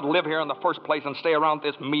we have to live here in the first place and stay around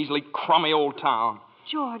this measly, crummy old town?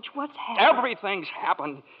 George, what's happened? Everything's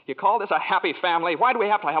happened. You call this a happy family? Why do we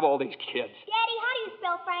have to have all these kids? Daddy, how do you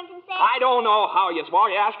spell frankincense? I don't know how you spell.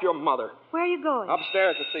 You ask your mother. Where are you going?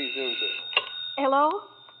 Upstairs to see Zuzu. Hello?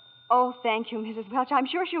 Oh, thank you, Mrs. Welch. I'm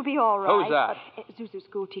sure she'll be all right. Who's that? Zuzu's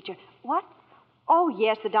school teacher. What? Oh,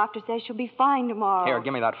 yes, the doctor says she'll be fine tomorrow. Here,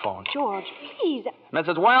 give me that phone. George, please.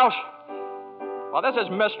 Mrs. Welsh? Well, this is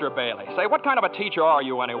Mr. Bailey. Say, what kind of a teacher are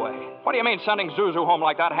you anyway? What do you mean sending Zuzu home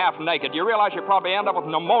like that half naked? Do you realize you probably end up with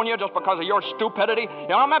pneumonia just because of your stupidity? You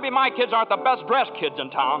know, maybe my kids aren't the best dressed kids in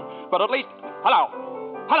town, but at least... Hello.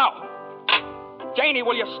 Hello. Janie,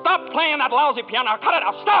 will you stop playing that lousy piano? Cut it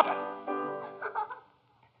out. Stop it.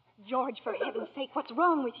 George, for heaven's sake, what's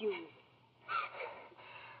wrong with you?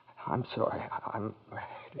 I'm sorry.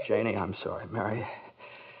 Janie, I'm sorry. Mary,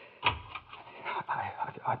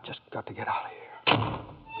 I've just got to get out of here.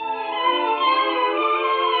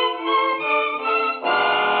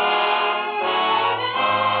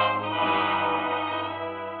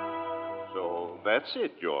 So that's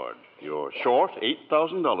it, George. You're short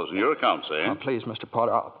 $8,000 in your accounts, eh? Now, please, Mr.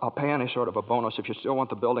 Potter, I'll pay any sort of a bonus if you still want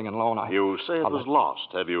the building and loan. You say it was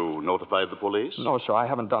lost. Have you notified the police? No, sir, I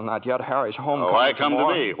haven't done that yet. Harry's home. Oh, I come to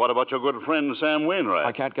me. What about your good friend, Sam Wainwright?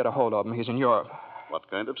 I can't get a hold of him. He's in Europe. What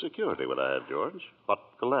kind of security would I have, George? What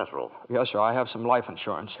collateral? Yes, sir, I have some life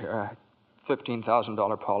insurance here.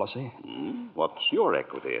 $15,000 policy. What's your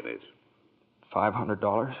equity in it?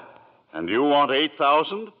 $500. And you want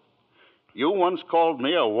 $8,000? You once called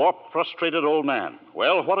me a warped, frustrated old man.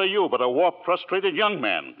 Well, what are you but a warped, frustrated young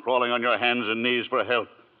man crawling on your hands and knees for help?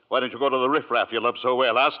 Why don't you go to the riffraff you love so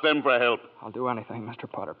well? Ask them for help. I'll do anything, Mr.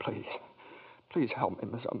 Potter, please. Please help me,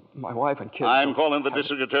 Miss. My wife and kids... I'm calling the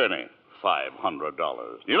district attorney.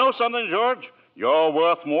 $500. You know something, George? You're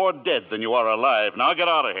worth more dead than you are alive. Now get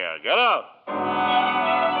out of here. Get out.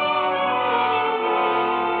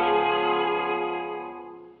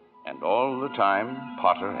 And all the time,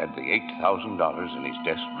 Potter had the $8,000 in his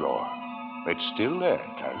desk drawer. It's still there,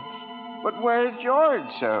 Clarence. But where's George,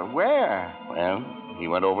 sir? Where? Well, he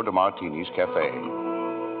went over to Martini's Cafe.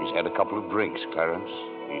 He's had a couple of drinks, Clarence.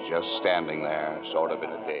 He's just standing there, sort of in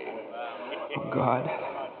a daze. Oh, God.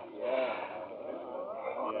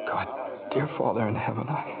 God, dear Father in heaven,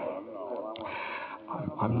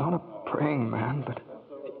 I'm not a praying man, but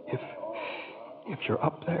if you're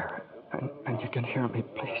up there and you can hear me,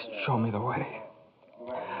 please show me the way.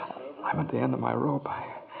 I'm at the end of my rope.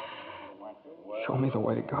 Show me the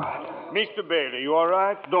way, God. Mr. Bailey, you all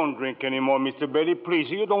right? Don't drink anymore, Mr. Bailey. Please,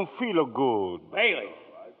 you don't feel good. Bailey?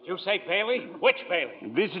 Did you say Bailey? Which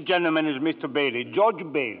Bailey? This gentleman is Mr. Bailey, George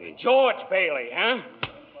Bailey. George Bailey, huh?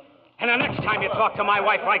 And the next time you talk to my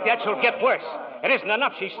wife like that, she'll get worse. It isn't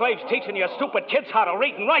enough she slaves teaching your stupid kids how to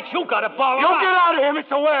read and write. You got to ball You get out of here,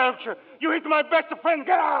 Mr. Welch. You hit my best friend.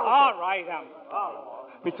 Get out. All right.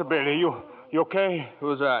 Mr. Bailey, you okay?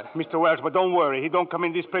 Who's that? Mr. Welch, but don't worry. He don't come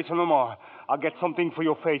in this place no more. I'll get something for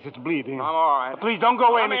your face. It's bleeding. I'm all right. Please don't go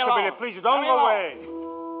away, Let me Mr. alone. Bailey. Please don't go away.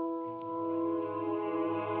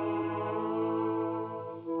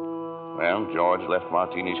 Well, George left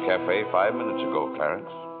Martini's Cafe 5 minutes ago, Clarence.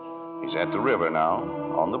 He's at the river now,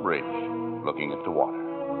 on the bridge, looking at the water.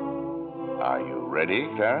 Are you ready,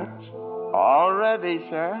 Clarence? All ready,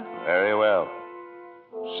 sir. Very well.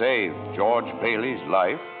 Save George Bailey's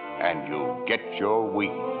life, and you'll get your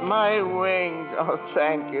wings. My wings. Oh,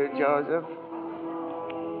 thank you, Joseph.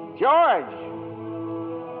 George!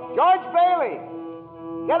 George Bailey!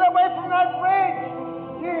 Get away from that bridge!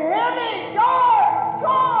 You hear me? George!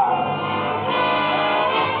 George!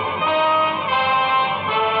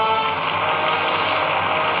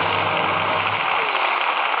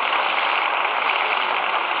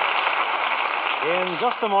 In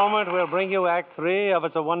just a moment, we'll bring you Act 3 of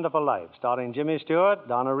It's a Wonderful Life, starring Jimmy Stewart,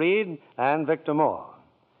 Donna Reed, and Victor Moore.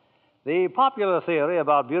 The popular theory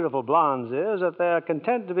about beautiful blondes is that they're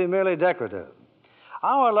content to be merely decorative.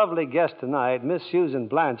 Our lovely guest tonight, Miss Susan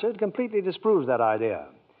Blanchard, completely disproves that idea.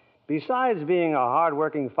 Besides being a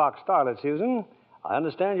hard-working Fox starlet, Susan, I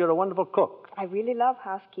understand you're a wonderful cook. I really love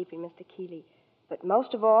housekeeping, Mr. Keeley. But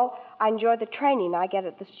most of all, I enjoy the training I get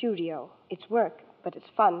at the studio. It's work, but it's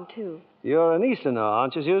fun, too. You're an Easterner,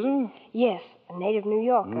 aren't you, Susan? Yes, a native New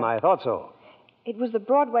Yorker. I thought so. It was the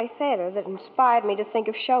Broadway theater that inspired me to think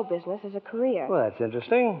of show business as a career. Well, that's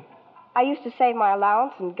interesting. I used to save my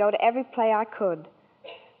allowance and go to every play I could.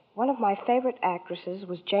 One of my favorite actresses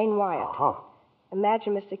was Jane Wyatt. Uh-huh.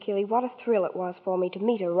 Imagine, Mr. Keeley, what a thrill it was for me to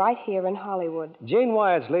meet her right here in Hollywood. Jane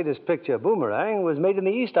Wyatt's latest picture, Boomerang, was made in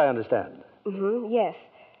the East, I understand. Yes.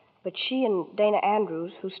 But she and Dana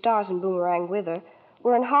Andrews, who stars in Boomerang with her,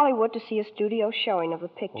 were in Hollywood to see a studio showing of the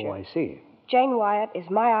picture. Oh, I see. Jane Wyatt is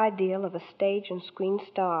my ideal of a stage and screen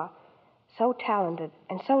star. So talented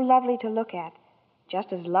and so lovely to look at.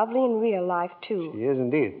 Just as lovely in real life, too. She is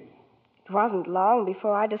indeed. It wasn't long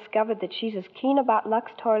before I discovered that she's as keen about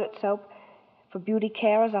Lux toilet soap for beauty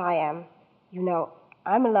care as I am. You know,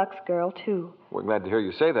 I'm a Lux girl, too. We're glad to hear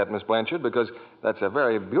you say that, Miss Blanchard, because that's a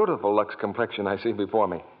very beautiful Lux complexion I see before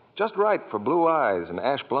me. Just right for blue eyes and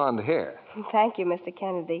ash blonde hair. Thank you, Mr.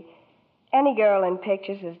 Kennedy. Any girl in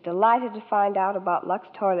pictures is delighted to find out about Lux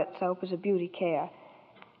Toilet Soap as a beauty care.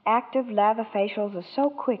 Active lather facials are so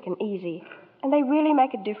quick and easy, and they really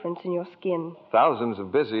make a difference in your skin. Thousands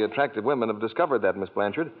of busy, attractive women have discovered that, Miss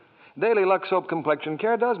Blanchard. Daily Lux Soap Complexion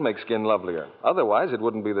Care does make skin lovelier. Otherwise, it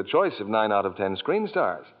wouldn't be the choice of 9 out of 10 screen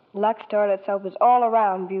stars. Lux Toilet Soap is all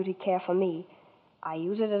around beauty care for me. I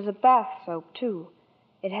use it as a bath soap, too.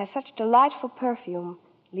 It has such delightful perfume,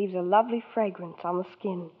 leaves a lovely fragrance on the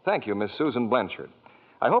skin. Thank you, Miss Susan Blanchard.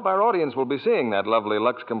 I hope our audience will be seeing that lovely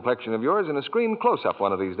Lux complexion of yours in a screen close-up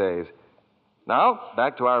one of these days. Now,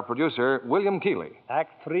 back to our producer, William Keeley.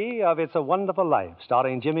 Act 3 of It's a Wonderful Life,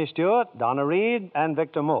 starring Jimmy Stewart, Donna Reed, and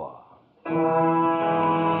Victor Moore.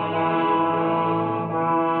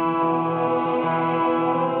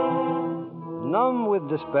 Numb with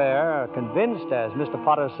despair, convinced, as Mr.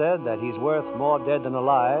 Potter said, that he's worth more dead than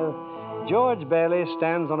alive, George Bailey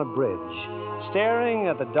stands on a bridge, staring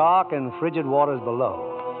at the dark and frigid waters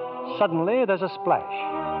below. Suddenly, there's a splash.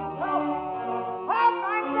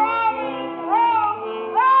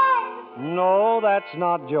 No, that's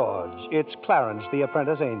not George. It's Clarence, the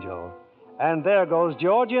apprentice angel. And there goes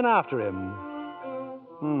George in after him.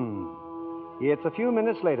 It's a few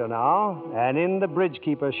minutes later now, and in the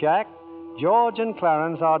bridgekeeper's shack, George and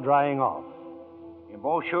Clarence are drying off. You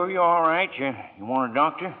both sure you're all right? You want a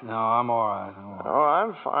doctor? No, I'm all right. Oh,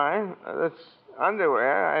 I'm fine. This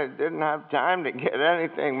underwear, I didn't have time to get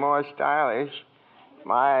anything more stylish.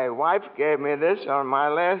 My wife gave me this on my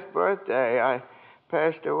last birthday. I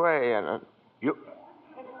passed away in it.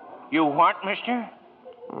 You what, mister?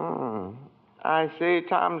 I see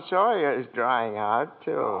Tom Sawyer is drying out,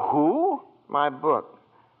 too. Who? My book.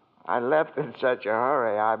 I left in such a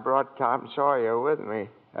hurry, I brought Tom Sawyer with me.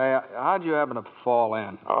 Hey, how'd you happen to fall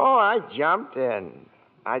in? Oh, I jumped in.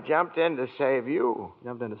 I jumped in to save you.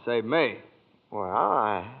 Jumped in to save me? Well,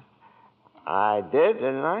 I did,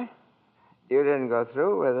 didn't I? You didn't go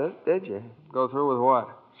through with it, did you? Go through with what?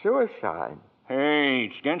 Suicide. Hey,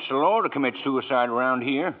 it's against the law to commit suicide around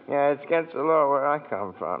here. Yeah, it's against the law where I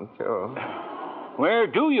come from, too. Where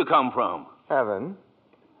do you come from? Heaven.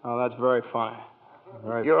 Oh, that's very funny.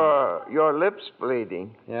 Your lips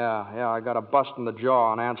bleeding. Yeah, I got a bust in the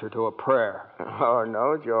jaw in answer to a prayer. Oh,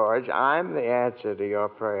 no, George. I'm the answer to your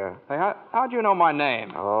prayer. Hey, how'd you know my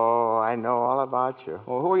name? Oh, I know all about you.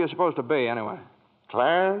 Well, who are you supposed to be, anyway?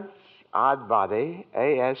 Clarence Oddbody,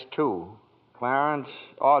 AS2. Clarence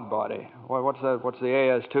Oddbody. What's the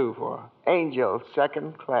AS2 for? Angel,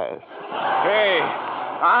 second class. Hey,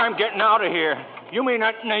 I'm getting out of here. You may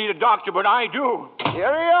not need a doctor, but I do.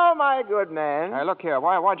 Cheerio, my good man. Hey, look here.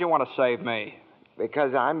 Why'd you want to save me?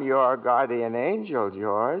 Because I'm your guardian angel,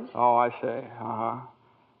 George. Oh, I see. Uh-huh.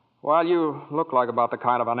 Well, you look like about the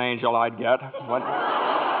kind of an angel I'd get. What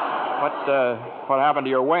happened to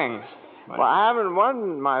your wings? Well, I haven't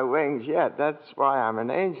won my wings yet. That's why I'm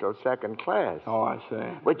an angel, second class. Oh, I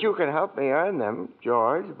see. But you can help me earn them,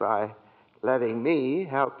 George, by letting me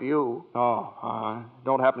help you. Oh,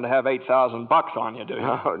 don't happen to have $8,000 on you, do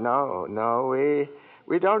you? No.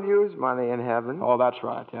 We don't use money in heaven. Oh, that's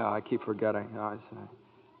right. Yeah, I keep forgetting. I see.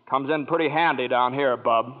 Comes in pretty handy down here,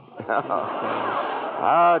 bub.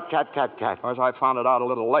 Oh, tut. Of course, I found it out a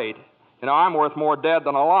little late. You know, I'm worth more dead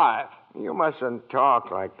than alive. You mustn't talk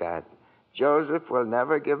like that. Joseph will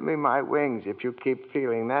never give me my wings if you keep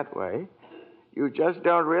feeling that way. You just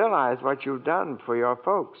don't realize what you've done for your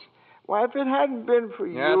folks. Why, if it hadn't been for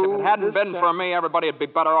you... Yes, if it hadn't been for me, everybody would be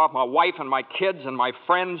better off. My wife and my kids and my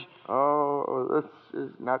friends. Oh, this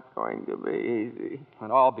is not going to be easy.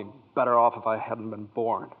 And I'll be better off if I hadn't been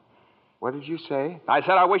born. What did you say? I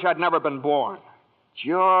said I wish I'd never been born.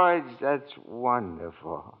 George, that's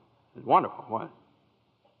wonderful. Wonderful? What?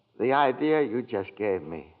 The idea you just gave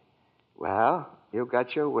me. Well, you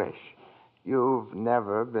got your wish. You've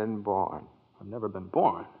never been born. I've never been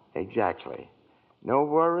born? Exactly. No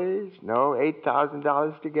worries, no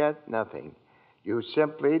 $8,000 to get, nothing. You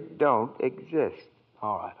simply don't exist.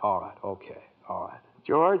 All right, okay, all right.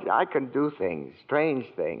 George, I can do things, strange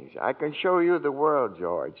things. I can show you the world,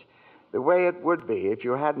 George, the way it would be if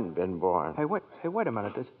you hadn't been born. Hey, wait a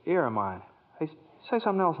minute. This ear of mine. Hey, say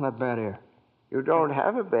something else in that bad ear. You don't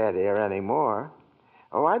have a bad ear anymore.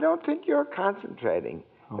 Oh, I don't think you're concentrating.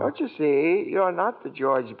 Oh. Don't you see? You're not the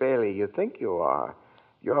George Bailey you think you are.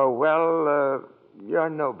 You're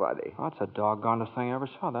nobody. Oh, that's the doggonest thing I ever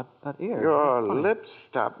saw, that ear. Your lips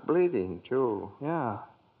stopped bleeding, too. Yeah.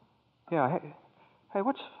 Hey,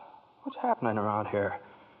 what's happening around here?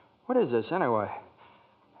 What is this, anyway?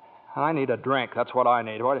 I need a drink. That's what I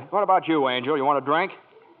need. What about you, Angel? You want a drink?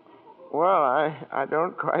 Well, I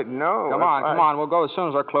don't quite know. Come on. We'll go as soon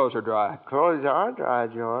as our clothes are dry. Clothes are dry,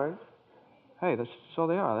 George. Hey, so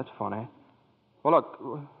they are. That's funny. Well, look,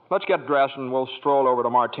 let's get dressed and we'll stroll over to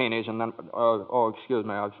Martini's and then... excuse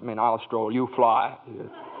me. I'll stroll. You fly. Yeah.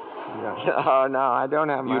 Oh, no, I don't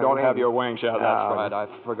have my You don't wings. have your wings yet. No. That's right. I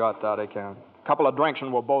forgot that again. A couple of drinks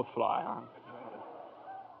and we'll both fly, huh?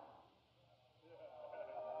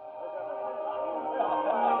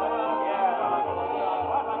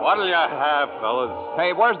 What'll you have, fellas?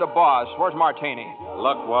 Hey, where's the boss? Where's Martini?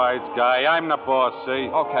 Look, wise guy, I'm the boss, see?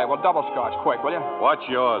 Okay, well, double scotch, quick, will you? What's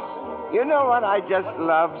yours? You know what I just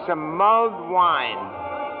love? Some mulled wine.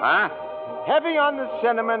 Huh? Heavy on the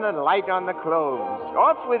cinnamon and light on the cloves.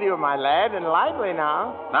 Off with you, my lad, and lively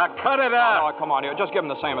now. Now cut it out. Oh, come on, you just give him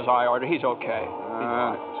the same as I ordered. He's okay.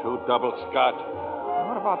 Two double scotch.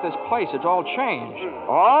 What about this place? It's all changed.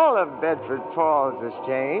 All of Bedford Falls has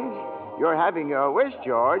changed. You're having your wish,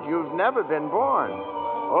 George. You've never been born.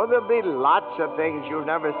 Oh, there'll be lots of things you've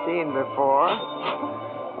never seen before.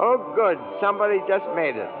 Oh, good. Somebody just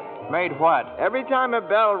made it. Made what? Every time a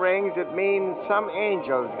bell rings, it means some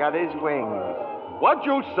angel's got his wings. What'd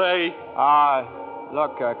you say?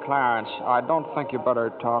 Look, Clarence, I don't think you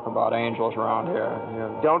better talk about angels around here.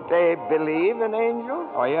 Don't they believe in angels?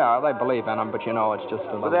 Oh, yeah, they believe in them, but it's just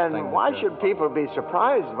a little Well, then thing. why should people be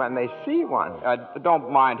surprised when they see one? Don't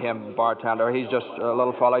mind him, bartender. He's just a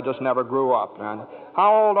little fella. He just never grew up. And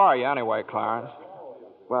how old are you anyway, Clarence?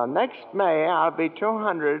 Well, next May, I'll be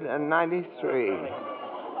 293.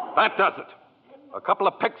 That does it. A couple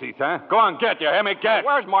of pixies, huh? Go on, get you. Hear me, get.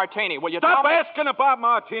 Where's Martini? Will you Stop tell me? asking about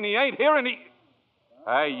Martini. Ain't here any...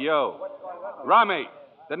 Hey, you. Rummy,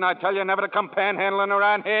 didn't I tell you never to come panhandling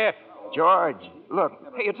around here? George, look.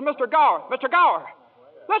 Hey, it's Mr. Gower. Mr. Gower.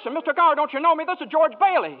 Listen, Mr. Gower, don't you know me? This is George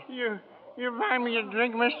Bailey. You buy me a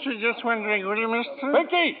drink, mister? Just one drink, will you, mister?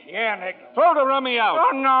 Pinky! Yeah, Nick. Throw the rummy out.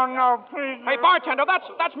 Oh, no, please. Hey, bartender,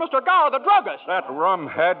 that's Mr. Gower, the druggist. That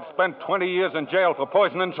rumhead spent 20 years in jail for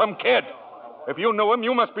poisoning some kid. If you knew him,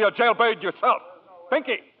 you must be a jailbird yourself.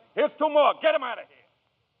 Pinky, here's two more. Get him out of here.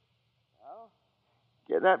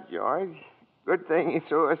 Get up, George. Good thing he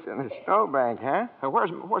threw us in a snowbank, huh?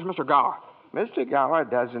 Where's Mr. Gower? Mr. Gower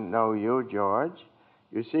doesn't know you, George.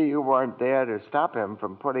 You see, you weren't there to stop him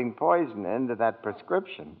from putting poison into that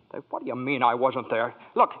prescription. What do you mean I wasn't there?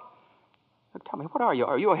 Look, tell me, what are you?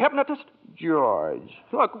 Are you a hypnotist? George.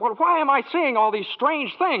 Look, why am I seeing all these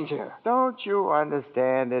strange things here? Don't you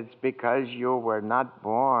understand? It's because you were not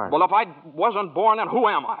born. Well, if I wasn't born, then who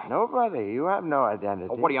am I? Nobody. You have no identity.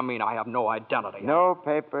 What do you mean I have no identity? No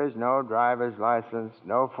papers, no driver's license,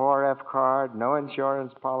 no 4F card, no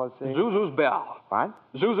insurance policy. Zuzu's bell. What?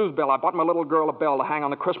 Zuzu's bell. I bought my little girl a bell to hang on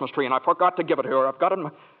the Christmas tree, and I forgot to give it to her. I've got it in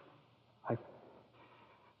my... It's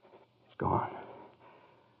gone.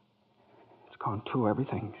 It's gone, too.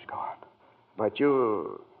 Everything's gone. But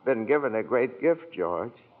you've been given a great gift,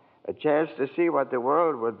 George. A chance to see what the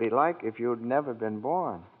world would be like if you'd never been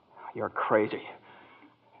born. You're crazy.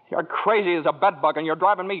 You're crazy as a bedbug, and you're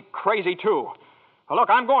driving me crazy, too. Now, look,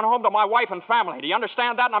 I'm going home to my wife and family. Do you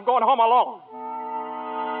understand that? And I'm going home alone.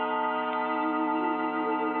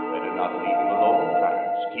 Better not leave him alone,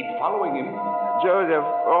 Clarence. Keep following him. Joseph,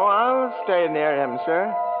 I'll stay near him,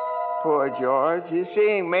 sir. Poor George. He's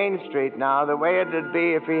seeing Main Street now the way it'd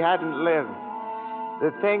be if he hadn't lived. The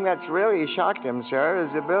thing that's really shocked him, sir,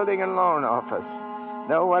 is the building and loan office.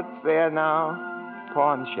 Know what's there now?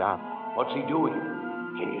 Pawn shop. What's he doing?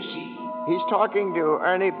 Can you see? He's talking to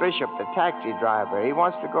Ernie Bishop, the taxi driver. He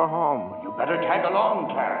wants to go home. You better tag along,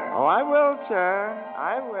 Clarence. Oh, I will, sir.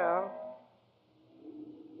 I will.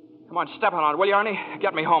 Come on, step on it, will you, Ernie?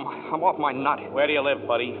 Get me home. I'm off my nut. Where do you live,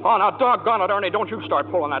 buddy? Oh, now, doggone it, Ernie. Don't you start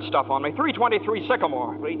pulling that stuff on me. 323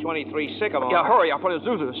 Sycamore. 323 Sycamore? Yeah, hurry up.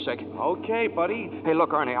 Zuzu's sick. Okay, buddy. Hey,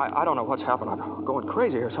 look, Ernie, I don't know what's happened. I'm going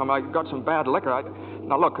crazy or something. I got some bad liquor.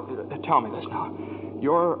 Now, look, tell me this now.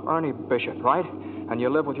 You're Ernie Bishop, right? And you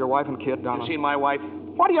live with your wife and kid down... You seen my wife?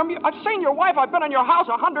 What do you mean? I've seen your wife. I've been in your house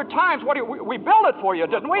 100 times. What do you... We built it for you,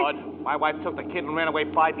 didn't we? Bud, my wife took the kid and ran away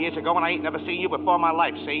 5 years ago, and I ain't never seen you before in my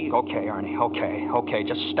life, see? Okay, Ernie, okay.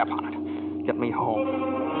 Just step on it. Get me home.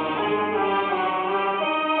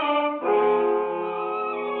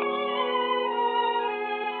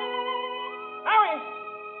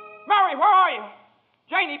 Mary, where are you?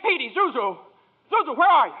 Janie, Petey, Zuzu. Zuzu, where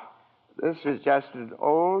are you? This is just an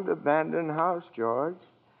old abandoned house, George.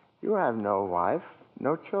 You have no wife,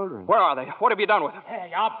 No children. Where are they? What have you done with them?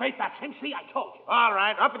 Hey, I'll bait that thing. See, I told you. All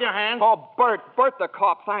right, up with your hands. Oh, Bert the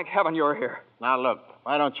cop. Thank heaven you're here. Now, look,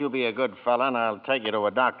 why don't you be a good fella and I'll take you to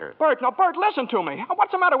a doctor? Bert, listen to me.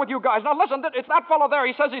 What's the matter with you guys? Now, listen, it's that fellow there.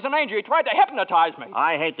 He says he's an angel. He tried to hypnotize me.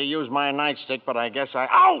 I hate to use my nightstick, but I guess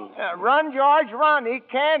Ow! Run, George, run. He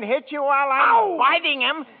can't hit you while I'm biting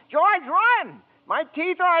him. George, run. My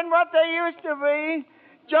teeth aren't what they used to be.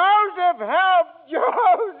 Joseph, help!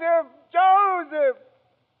 Joseph!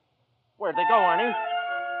 Where'd they go, Ernie?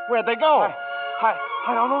 Where'd they go? I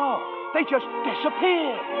don't know. They just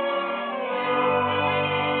disappeared.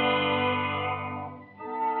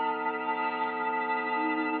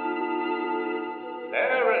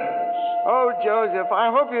 Clarence! Oh, Joseph,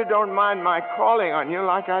 I hope you don't mind my calling on you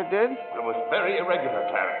like I did. It was very irregular,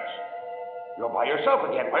 Clarence. You're by yourself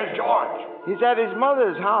again. Where's George? He's at his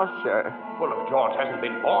mother's house, sir. Well, if George hasn't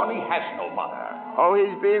been born, he has no mother. Oh,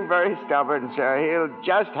 he's being very stubborn, sir. He'll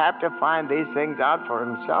just have to find these things out for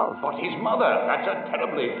himself. But his mother, that's a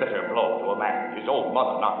terribly bitter blow to a man, his own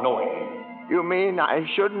mother not knowing him. You mean I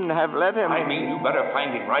shouldn't have let him? I mean you better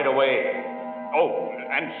find him right away. Oh,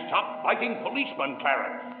 and stop fighting policemen,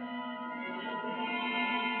 Clarence.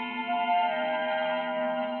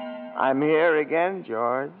 I'm here again,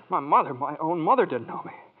 George. My own mother didn't know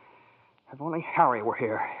me. If only Harry were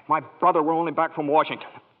here. If my brother were only back from Washington.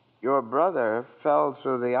 Your brother fell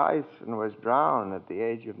through the ice and was drowned at the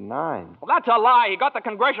age of 9. Well, that's a lie. He got the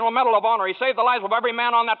Congressional Medal of Honor. He saved the lives of every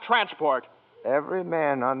man on that transport. Every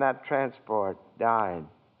man on that transport died.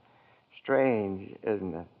 Strange,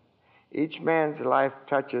 isn't it? Each man's life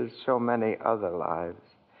touches so many other lives.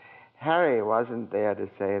 Harry wasn't there to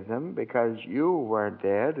save them because you weren't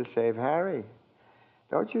there to save Harry.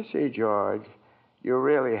 Don't you see, George? You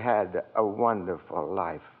really had a wonderful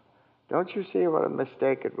life. Don't you see what a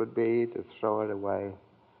mistake it would be to throw it away?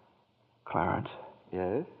 Clarence.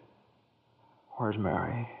 Yes? Where's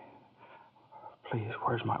Mary? Please,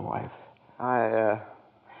 where's my wife?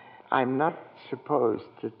 I'm not supposed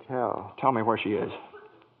to tell. Tell me where she is.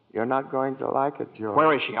 You're not going to like it, George.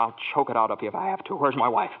 Where is she? I'll choke it out of you if I have to. Where's my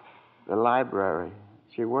wife? The library.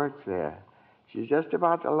 She works there. She's just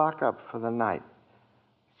about to lock up for the night.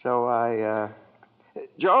 So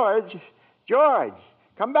George,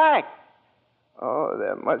 come back. Oh,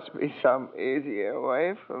 there must be some easier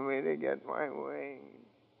way for me to get my wings.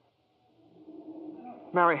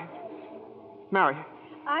 Mary.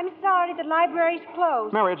 I'm sorry, the library's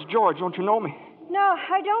closed. Mary, it's George. Don't you know me? No,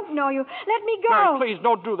 I don't know you. Let me go. Mary, please,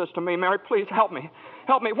 don't do this to me. Mary, please, help me.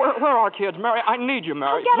 Help me. Where are our kids? Mary, I need you,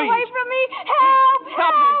 Mary. Get please. away from me.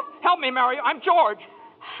 Help! Help me, Mary. I'm George.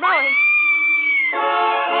 Mary.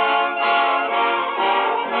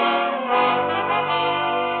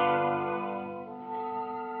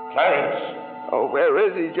 Clarence. Oh, where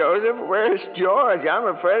is he, Joseph? Where's George? I'm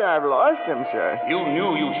afraid I've lost him, sir. You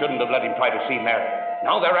knew you shouldn't have let him try to see Mary.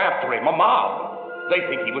 Now they're after him, a mob. They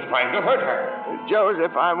think he was trying to hurt her.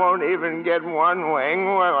 Joseph, I won't even get one wing,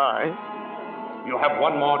 will I? You have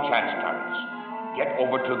one more chance, Clarence. Get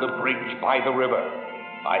over to the bridge by the river.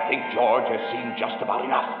 I think George has seen just about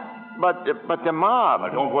enough. But the mob...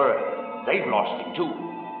 But don't worry. They've lost him, too.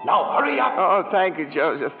 Now, hurry up. Oh, thank you,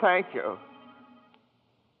 Joseph. Thank you.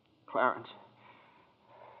 Clarence,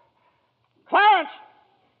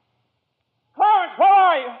 where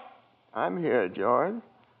are you? I'm here, George.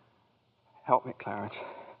 Help me, Clarence.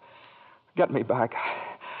 Get me back.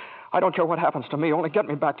 I don't care what happens to me. Only get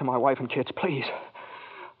me back to my wife and kids, please.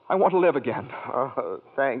 I want to live again. Oh,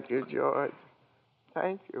 thank you, George.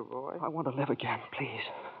 Thank you, boy. I want to live again, please.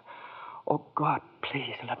 Oh, God,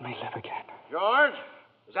 please let me live again. George?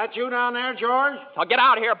 Is that you down there, George? Now, get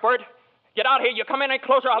out of here, Bert. Get out here. You come in any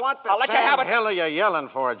closer, I'll let you have it. What the hell are you yelling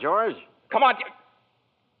for, George? Come on.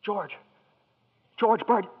 George,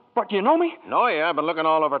 Bert, do you know me? No, yeah. I've been looking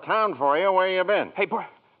all over town for you. Where you been? Hey, Bert,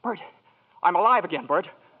 I'm alive again, Bert.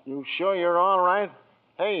 You sure you're all right?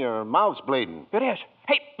 Hey, your mouth's bleeding. It is.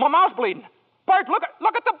 Hey, my mouth's bleeding. Bert, look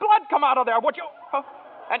at the blood come out of there, would you?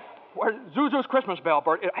 And where's Zuzu's Christmas bell,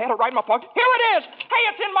 Bert? I had it right in my pocket. Here it is. Hey,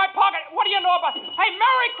 it's in my pocket. What do you know about it? Hey,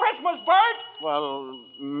 Merry Christmas, Bert. Well,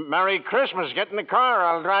 Merry Christmas. Get in the car.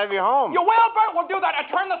 I'll drive you home. You will, Bert? We'll do that. And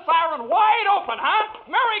turn the siren wide open, huh?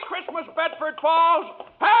 Merry Christmas, Bedford Falls.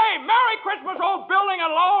 Hey, Merry Christmas, old building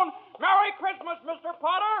and loan. Merry Christmas, Mr.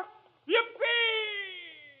 Potter. Yippee!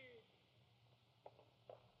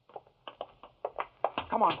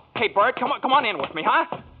 Come on. Hey, Bert, come on in with me, huh?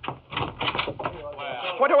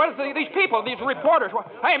 What are these people, these reporters?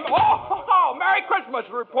 Hey, Oh, Merry Christmas,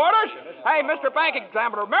 reporters. Hey, Mr. Bank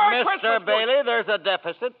Examiner, Merry Christmas. Mr. Bailey, there's a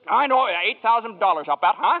deficit. I know, $8,000, I'll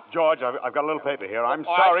bet, huh? George, I've got a little paper here. I'm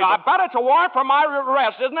sorry. I bet it's a warrant for my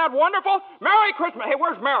arrest. Isn't that wonderful? Merry Christmas. Hey,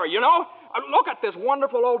 where's Mary, you know? Look at this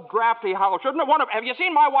wonderful old drafty house. Isn't it wonderful? Have you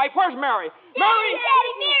seen my wife? Where's Mary? Mary!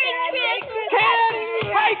 Merry Christmas!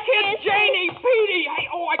 Kids! Hey, kids! Janie! Petey! Hey,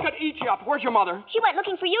 I could eat you up. Where's your mother? She went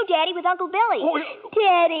looking for you, Daddy, with Uncle Billy. Oh,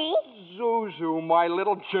 Daddy. Zuzu, my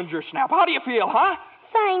little ginger snap. How do you feel, huh?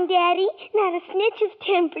 Fine, Daddy. Not a snitch's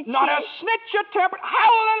temperature. Not a snitch of temper.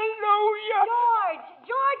 Hallelujah!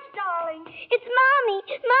 George, darling. It's Mommy.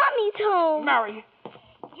 Mommy's home. Mary.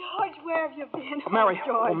 George, where have you been? Mary.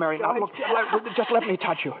 George, Mary, George. now, look, just let me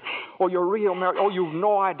touch you. Oh, you're real, Mary. Oh, you've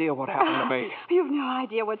no idea what happened to me. You've no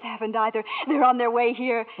idea what's happened either. They're on their way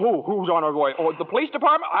here. Who's on our way? Oh, the police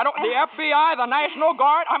department? The FBI, the National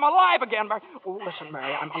Guard? I'm alive again, Mary. Oh, listen,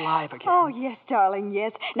 Mary, I'm alive again. Oh, yes, darling,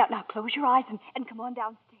 yes. Now close your eyes and come on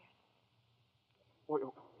downstairs.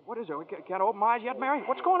 What is it? Can't open my eyes yet, Mary?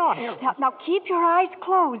 What's going on here? Now keep your eyes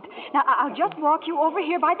closed. Now, I'll just walk you over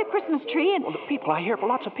here by the Christmas tree and... Well, the people, I hear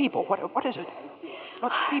lots of people. What is it?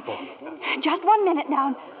 Lots of people. Just 1 minute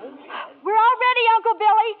now. We're all ready, Uncle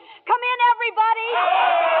Billy. Come in, everybody.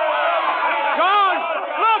 George,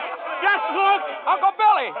 look! Just look! Uncle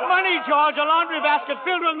Billy! Money, George. A laundry basket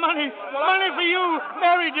filled with money. Money for you.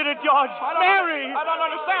 Mary did it, George. Mary! I don't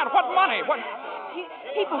understand. What money? What...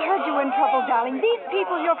 People heard you in trouble, darling. These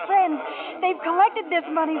people, your friends, they've collected this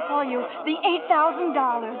money for you. The $8,000.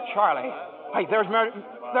 Charlie. Hey,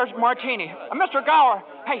 there's Martini. Mr. Gower.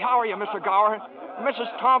 Hey, how are you, Mr. Gower?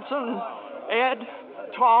 Mrs. Thompson, Ed,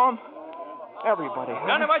 Tom, everybody.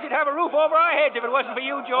 None of us would have a roof over our heads if it wasn't for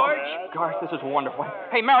you, George. Oh, gosh, this is wonderful.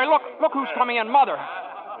 Hey, Mary, look who's coming in. Mother.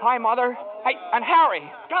 Hi, Mother. Hey, and Harry.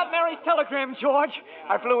 Got Mary's telegram, George.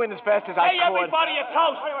 I flew in as fast as I could. Hey, everybody, a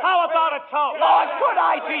toast. How about a toast? Oh, good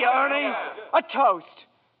idea, Ernie. A toast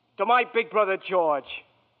to my big brother, George,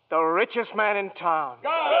 the richest man in town.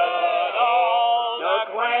 Daddy,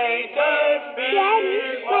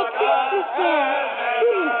 my Christmas bell. You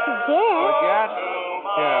didn't forget. Forget?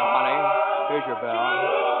 Here, honey. Here's your bell.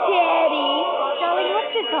 Daddy. Darling,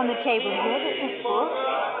 what's this on the table here? This book?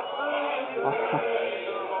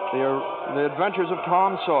 The Adventures of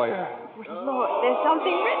Tom Sawyer. Lord, there's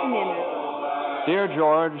something written in it. Dear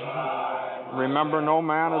George, remember no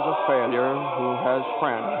man is a failure who has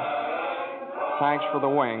friends. Thanks for the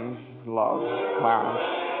wings. Love, Clarence.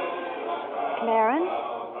 Clarence?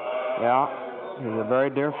 Yeah, he's a very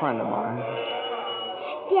dear friend of mine.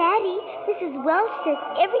 Daddy, Mrs. Welch says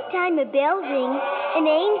every time a bell rings, an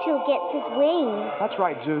angel gets his wings. That's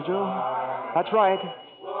right, Zuzu. That's right.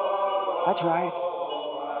 That's right.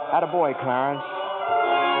 Attaboy, Clarence.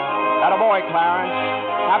 Attaboy, Clarence.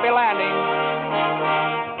 Happy landing.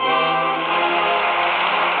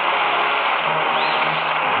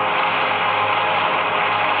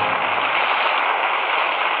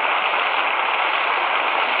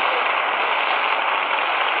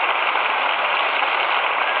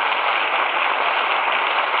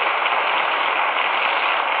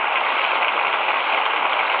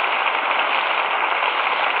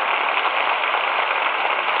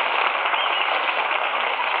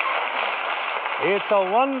 It's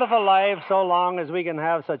a wonderful life so long as we can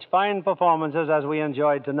have such fine performances as we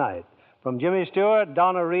enjoyed tonight from Jimmy Stewart,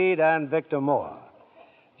 Donna Reed, and Victor Moore.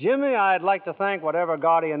 Jimmy, I'd like to thank whatever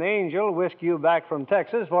guardian angel whisked you back from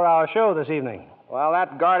Texas for our show this evening. Well,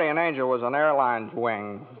 that guardian angel was an airline's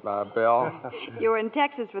wing, Bill. You were in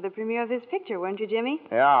Texas for the premiere of this picture, weren't you, Jimmy?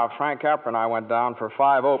 Yeah, Frank Capra and I went down for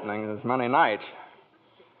 5 openings as many nights.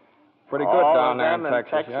 Pretty good All down of there them in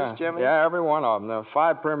Texas. yeah. Jimmy? Yeah, every one of them. There were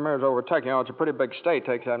 5 premieres over Texas. You know, it's a pretty big state.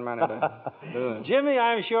 Takes that many to do it. Jimmy,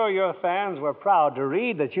 I'm sure your fans were proud to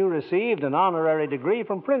read that you received an honorary degree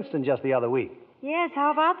from Princeton just the other week. Yes,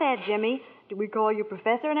 how about that, Jimmy? Do we call you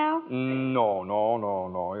professor now? No.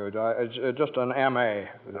 It's just an M.A.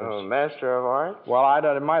 Oh, Master of Arts? Well,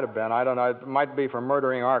 it might have been. I don't know. It might be for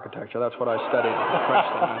murdering architecture. That's what I studied at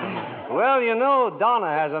Princeton. Well, you know, Donna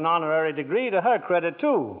has an honorary degree to her credit,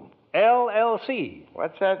 too. LLC.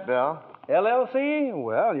 What's that, Bill? LLC?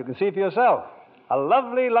 Well, you can see for yourself. A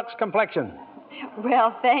lovely Lux complexion.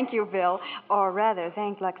 Well, thank you, Bill. Or rather,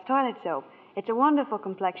 thank Lux Toilet Soap. It's a wonderful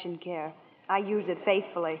complexion care. I use it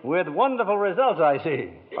faithfully. With wonderful results, I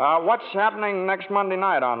see. What's happening next Monday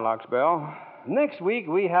night on Lux, Bill? Next week,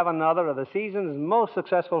 we have another of the season's most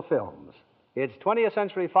successful films. It's 20th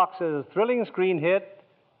Century Fox's thrilling screen hit,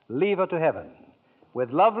 Leave Her to Heaven,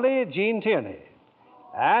 with lovely Gene Tierney,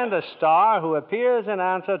 and a star who appears in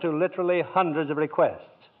answer to literally hundreds of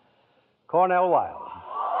requests, Cornell Wilde.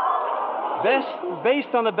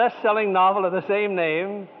 Based on the best-selling novel of the same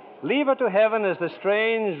name, Leave Her to Heaven is the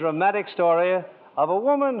strange, dramatic story of a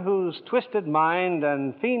woman whose twisted mind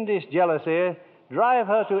and fiendish jealousy drive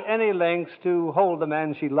her to any lengths to hold the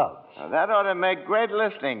man she loves. Now, that ought to make great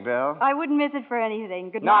listening, Bill. I wouldn't miss it for anything.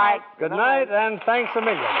 Good night. Good night, and thanks a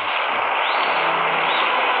million.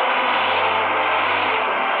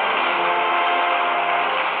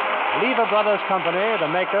 Lever Brothers Company, the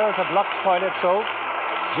makers of Lux Toilet Soap,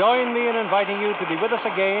 join me in inviting you to be with us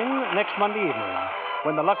again next Monday evening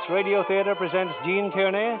when the Lux Radio Theater presents Gene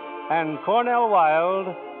Tierney and Cornell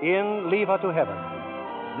Wilde in Leave Her to Heaven.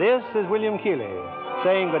 This is William Keighley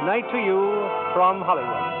saying good night to you from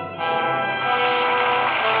Hollywood.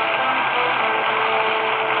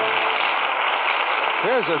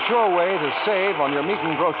 Here's a sure way to save on your meat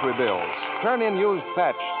and grocery bills. Turn in used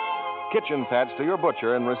kitchen fats to your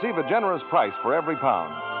butcher and receive a generous price for every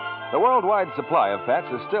pound. The worldwide supply of fats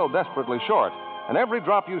is still desperately short, and every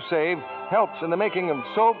drop you save helps in the making of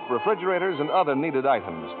soap, refrigerators, and other needed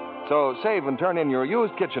items. So save and turn in your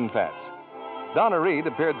used kitchen fats. Donna Reed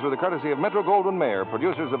appeared through the courtesy of Metro-Goldwyn-Mayer,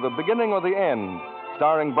 producers of The Beginning or the End,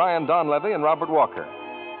 starring Brian Donlevy and Robert Walker.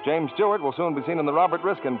 James Stewart will soon be seen in the Robert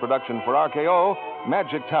Riskin production for RKO,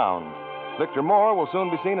 Magic Town. Victor Moore will soon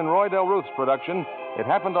be seen in Roy Del Ruth's production, It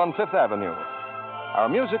Happened on Fifth Avenue. Our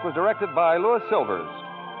music was directed by Louis Silvers.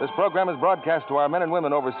 This program is broadcast to our men and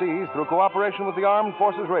women overseas through cooperation with the Armed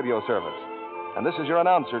Forces Radio Service. And this is your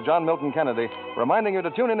announcer, John Milton Kennedy, reminding you to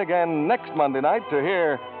tune in again next Monday night to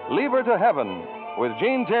hear Leave Her to Heaven with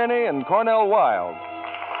Gene Tierney and Cornell Wilde.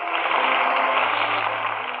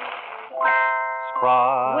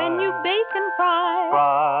 Spry. When you bake and fry.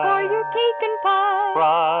 For your cake and pie.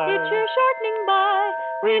 Spry. It's your shortening by.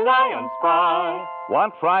 Rely on Spry.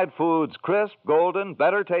 Want fried foods crisp, golden,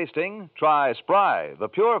 better tasting? Try Spry, the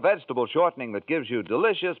pure vegetable shortening that gives you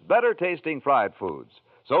delicious, better tasting fried foods.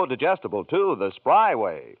 So digestible, too, the Spry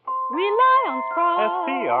way. Rely on Spry.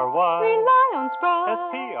 S-P-R-Y. Rely on Spry.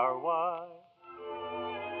 S-P-R-Y.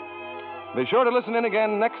 Be sure to listen in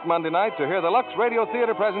again next Monday night to hear the Lux Radio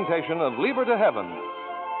Theater presentation of Leave Her to Heaven.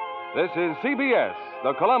 This is CBS,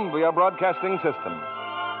 the Columbia Broadcasting System.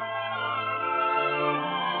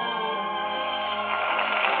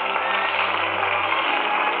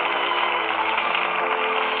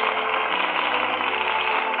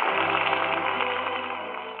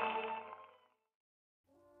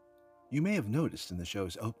 You may have noticed in the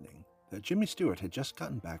show's opening that Jimmy Stewart had just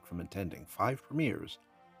gotten back from attending 5 premieres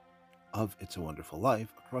of It's a Wonderful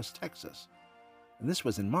Life across Texas, and this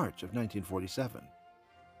was in March of 1947.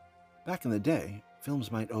 Back in the day,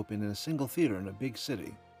 films might open in a single theater in a big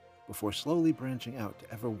city before slowly branching out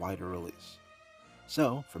to ever wider release.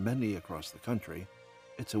 So, for many across the country,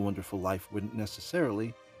 It's a Wonderful Life wouldn't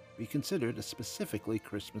necessarily be considered a specifically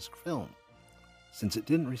Christmas film, since it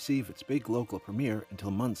didn't receive its big local premiere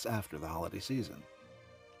until months after the holiday season.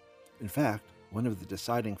 In fact, one of the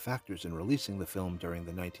deciding factors in releasing the film during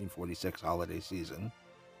the 1946 holiday season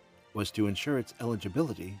was to ensure its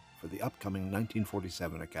eligibility for the upcoming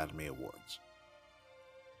 1947 Academy Awards.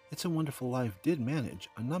 It's a Wonderful Life did manage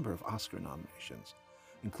a number of Oscar nominations,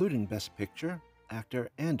 including Best Picture, Actor,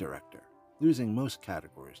 and Director, losing most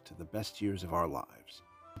categories to The Best Years of Our Lives.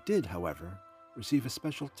 It did, however, receive a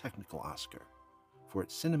special technical Oscar for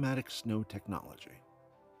its cinematic snow technology.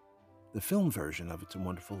 The film version of It's a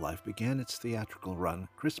Wonderful Life began its theatrical run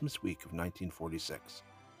Christmas week of 1946,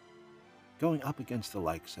 going up against the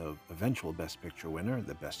likes of eventual Best Picture winner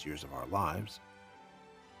The Best Years of Our Lives,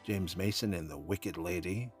 James Mason in The Wicked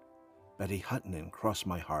Lady, Betty Hutton in Cross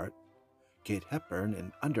My Heart, Kate Hepburn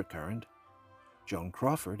in Undercurrent, Joan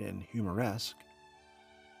Crawford in Humoresque,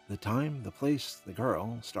 The Time, the Place, the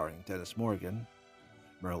Girl, starring Dennis Morgan,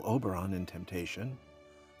 Merle Oberon in Temptation,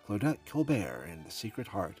 Claudette Colbert in The Secret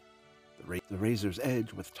Heart, The Razor's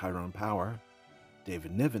Edge with Tyrone Power,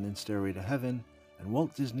 David Niven in Stairway to Heaven, and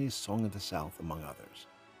Walt Disney's Song of the South, among others.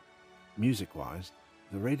 Music-wise,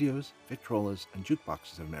 the radios, Victrolas, and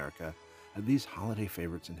jukeboxes of America had these holiday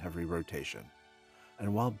favorites in heavy rotation.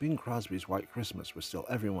 And while Bing Crosby's White Christmas was still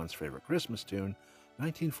everyone's favorite Christmas tune,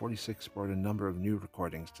 1946 brought a number of new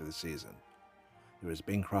recordings to the season. There was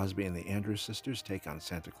Bing Crosby and the Andrews Sisters' take on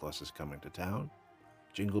Santa Claus is Coming to Town,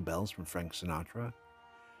 Jingle Bells from Frank Sinatra,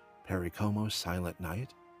 Perry Como's Silent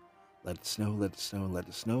Night, Let It Snow, Let It Snow, Let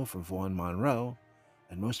It Snow from Vaughn Monroe,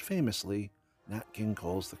 and most famously, Nat King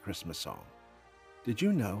Cole's The Christmas Song. Did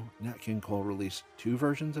you know Nat King Cole released 2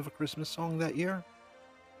 versions of A Christmas Song that year?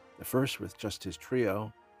 The first with just his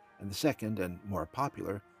trio, and the second and more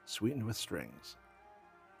popular, Sweetened with Strings.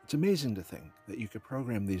 It's amazing to think that you could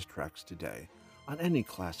program these tracks today on any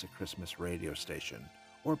classic Christmas radio station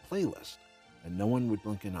or playlist and no one would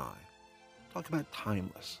blink an eye. Talk about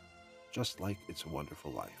timeless, just like It's a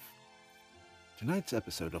Wonderful Life. Tonight's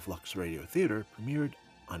episode of Lux Radio Theater premiered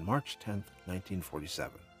on March 10th,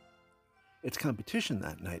 1947. Its competition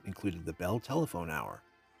that night included the Bell Telephone Hour,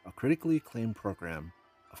 a critically acclaimed program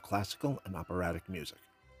of classical and operatic music,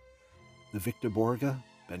 the Victor Borge,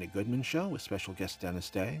 Benny Goodman Show with special guest Dennis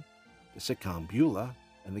Day, the sitcom Beulah,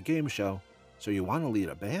 and the game show So You Want to Lead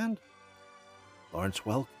a Band? Lawrence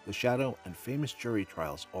Welk, The Shadow, and famous jury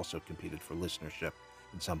trials also competed for listenership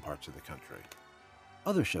in some parts of the country.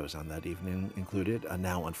 Other shows on that evening included a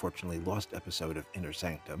now unfortunately lost episode of Inner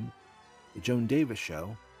Sanctum, The Joan Davis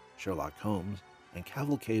Show, Sherlock Holmes, and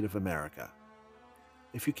Cavalcade of America.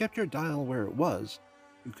 If you kept your dial where it was,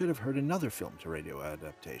 you could have heard another film-to-radio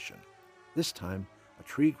adaptation, this time A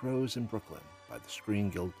Tree Grows in Brooklyn by the Screen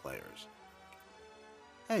Guild Players.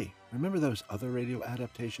 Hey, remember those other radio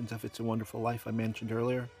adaptations of It's a Wonderful Life I mentioned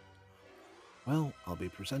earlier? Well, I'll be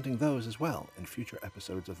presenting those as well in future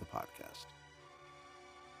episodes of the podcast.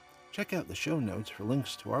 Check out the show notes for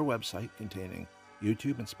links to our website containing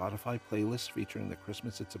YouTube and Spotify playlists featuring the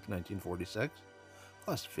Christmas hits of 1946,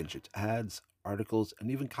 plus vintage ads, articles, and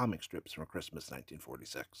even comic strips from Christmas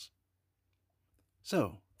 1946.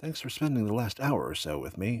 So, thanks for spending the last hour or so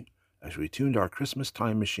with me as we tuned our Christmas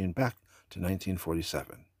time machine back to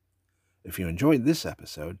 1947. If you enjoyed this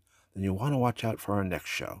episode, then you'll want to watch out for our next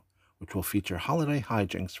show, which will feature holiday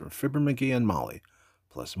hijinks from Fibber McGee and Molly,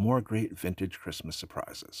 plus more great vintage Christmas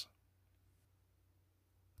surprises.